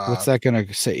 What's that going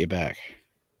to set you back?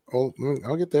 Well,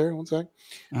 I'll get there. One sec.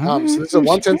 So this is a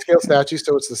 1/10 scale statue,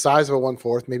 so it's the size of a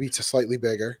 1/4, maybe it's slightly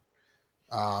bigger.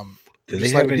 Do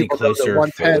just they have letting any people know that closer?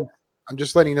 1/10 I'm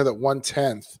just letting you know that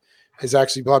 1/10 is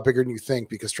actually a lot bigger than you think,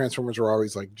 because Transformers were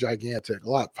always like gigantic, a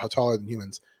lot taller than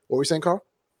humans. What were you saying, Carl?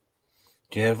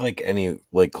 Do you have like any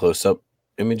like close up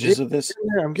images of this?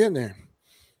 I'm getting there.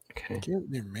 Okay. Getting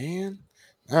there, man.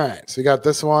 All right, so you got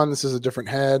this one. This is a different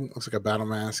head. Looks like a battle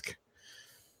mask.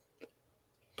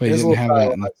 But he Here's a didn't have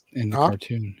little that in the Huh?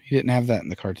 cartoon. He didn't have that in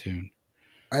the cartoon.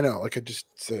 I know, like I just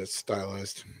said, it's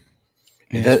stylized.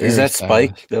 Yeah, Is it's that very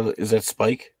Spike? Is that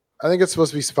Spike? I think it's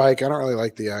supposed to be Spike. I don't really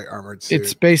like the armored suit.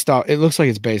 It's based off. It looks like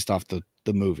it's based off the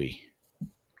movie,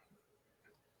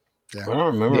 I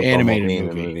don't remember The animated Bumblebee in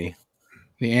the movie. movie.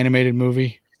 the animated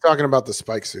movie, talking about the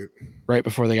Spike suit. right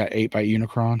before they got ate by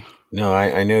Unicron. No,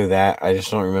 I know that. I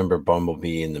just don't remember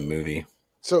Bumblebee in the movie.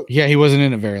 So Yeah, he wasn't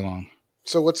in it very long.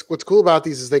 what's cool about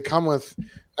these is they come with,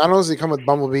 not only does they come with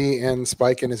Bumblebee and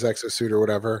Spike in his exosuit or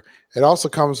whatever, it also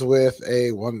comes with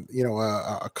a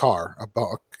car,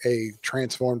 a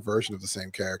transformed version of the same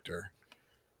character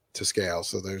to scale.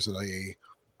 So there's a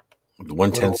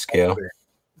 1/10 scale.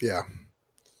 Yeah.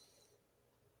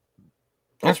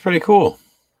 That's pretty cool.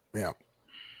 Yeah.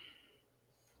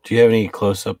 Do you have any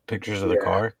close up pictures of the Yeah.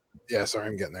 car? Yeah, sorry,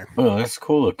 I'm getting there. Oh, that's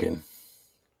cool looking.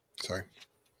 Sorry.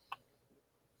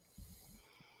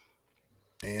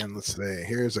 And let's see.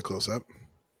 Here's a close up.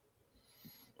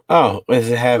 Oh, does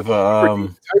it have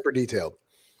Hyper detailed.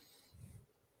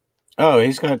 Oh,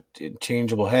 he's got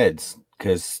changeable heads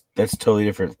because that's totally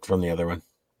different from the other one.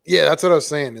 Yeah, that's what I was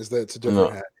saying, is that it's a different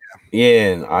No. head.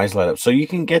 Yeah, and eyes light up. So you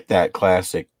can get that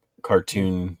classic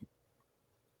cartoon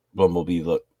Bumblebee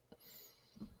look.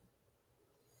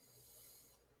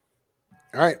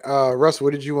 All right. Russ,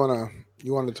 what did you want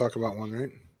to talk about one, right?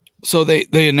 So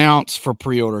they announced for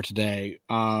pre-order today.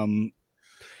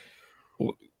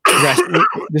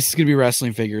 This is gonna be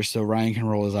wrestling figures, so Ryan can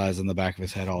roll his eyes in the back of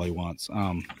his head all he wants.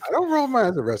 I don't roll my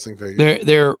eyes at wrestling figures.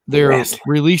 They're Wrestling.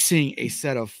 releasing a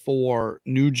set of 4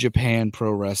 New Japan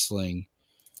Pro Wrestling,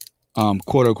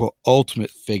 quote unquote, ultimate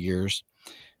figures,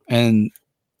 and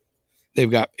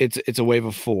they've got it's a wave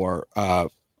of 4. I'm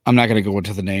not gonna go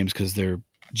into the names because they're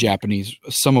Japanese.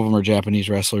 Some of them are Japanese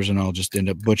wrestlers, and I'll just end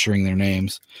up butchering their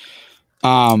names.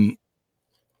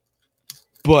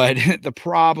 But the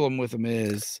problem with them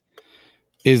is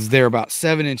they're about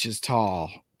 7 inches tall,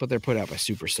 but they're put out by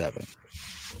Super 7.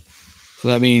 So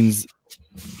that means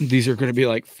these are going to be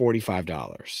like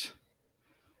 $45.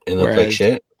 It look like Whereas-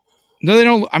 shit. No, they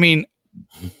don't. I mean,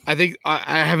 I think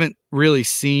I haven't really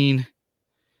seen,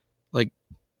 like,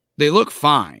 they look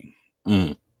fine.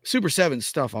 Mm. Super 7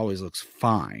 stuff always looks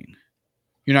fine.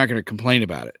 You're not going to complain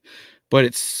about it, but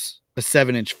it's a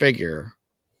 7-inch figure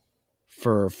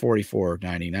for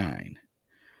 $44.99.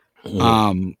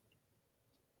 Mm.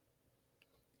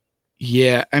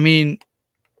 Yeah, I mean,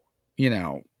 you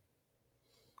know,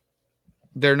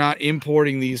 they're not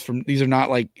importing these these are not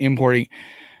like importing,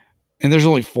 and there's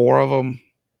only 4 of them.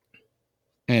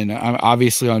 And I'm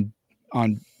obviously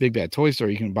on Big Bad Toy Store,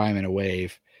 you can buy them in a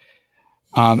wave.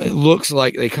 It looks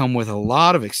like they come with a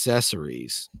lot of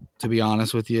accessories, to be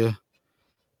honest with you.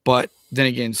 But then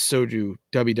again, so do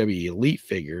WWE Elite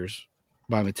figures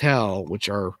by Mattel, which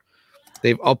are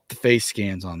they've upped the face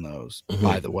scans on those,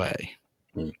 by the way.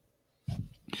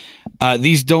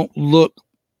 These don't look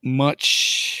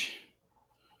much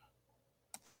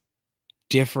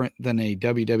different than a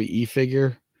WWE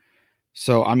figure.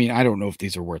 So, I mean, I don't know if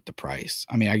these are worth the price.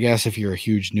 I mean, I guess if you're a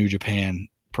huge New Japan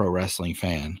Pro Wrestling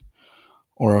fan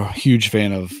or a huge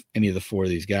fan of any of the four of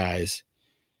these guys,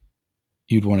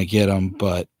 you'd want to get them,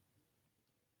 but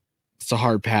it's a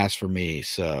hard pass for me.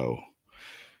 So,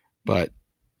 but,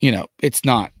 you know, it's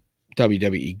not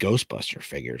WWE Ghostbuster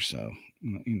figures, so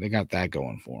they got that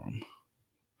going for them.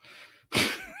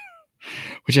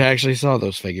 Which I actually saw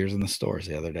those figures in the stores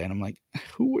the other day, and I'm like,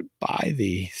 who would buy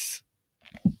these?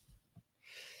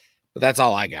 But that's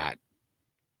all I got.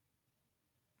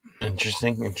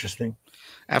 Interesting.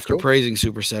 After praising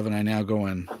Super 7, I now go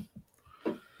and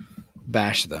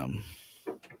bash them.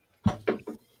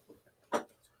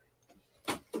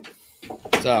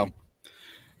 So,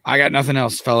 I got nothing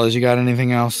else, fellas. You got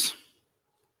anything else?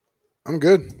 I'm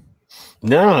good.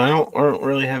 No, I don't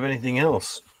really have anything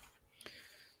else.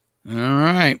 All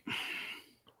right.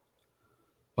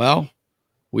 Well,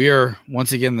 we are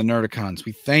once again the Nerdicons.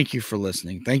 We thank you for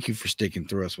listening. Thank you for sticking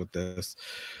through us with this.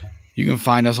 You can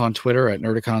find us on Twitter at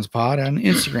NerdiConsPod and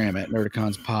Instagram at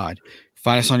NerdiConsPod.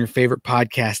 Find us on your favorite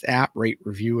podcast app. Rate,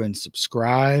 review, and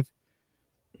subscribe.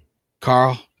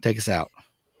 Carl, take us out.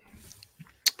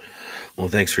 Well,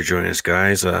 thanks for joining us,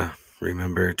 guys.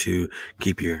 Remember to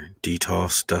keep your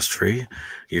DTOS dust-free,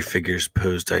 your figures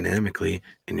posed dynamically,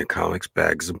 and your comics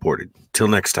bags imported. Till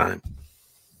next time.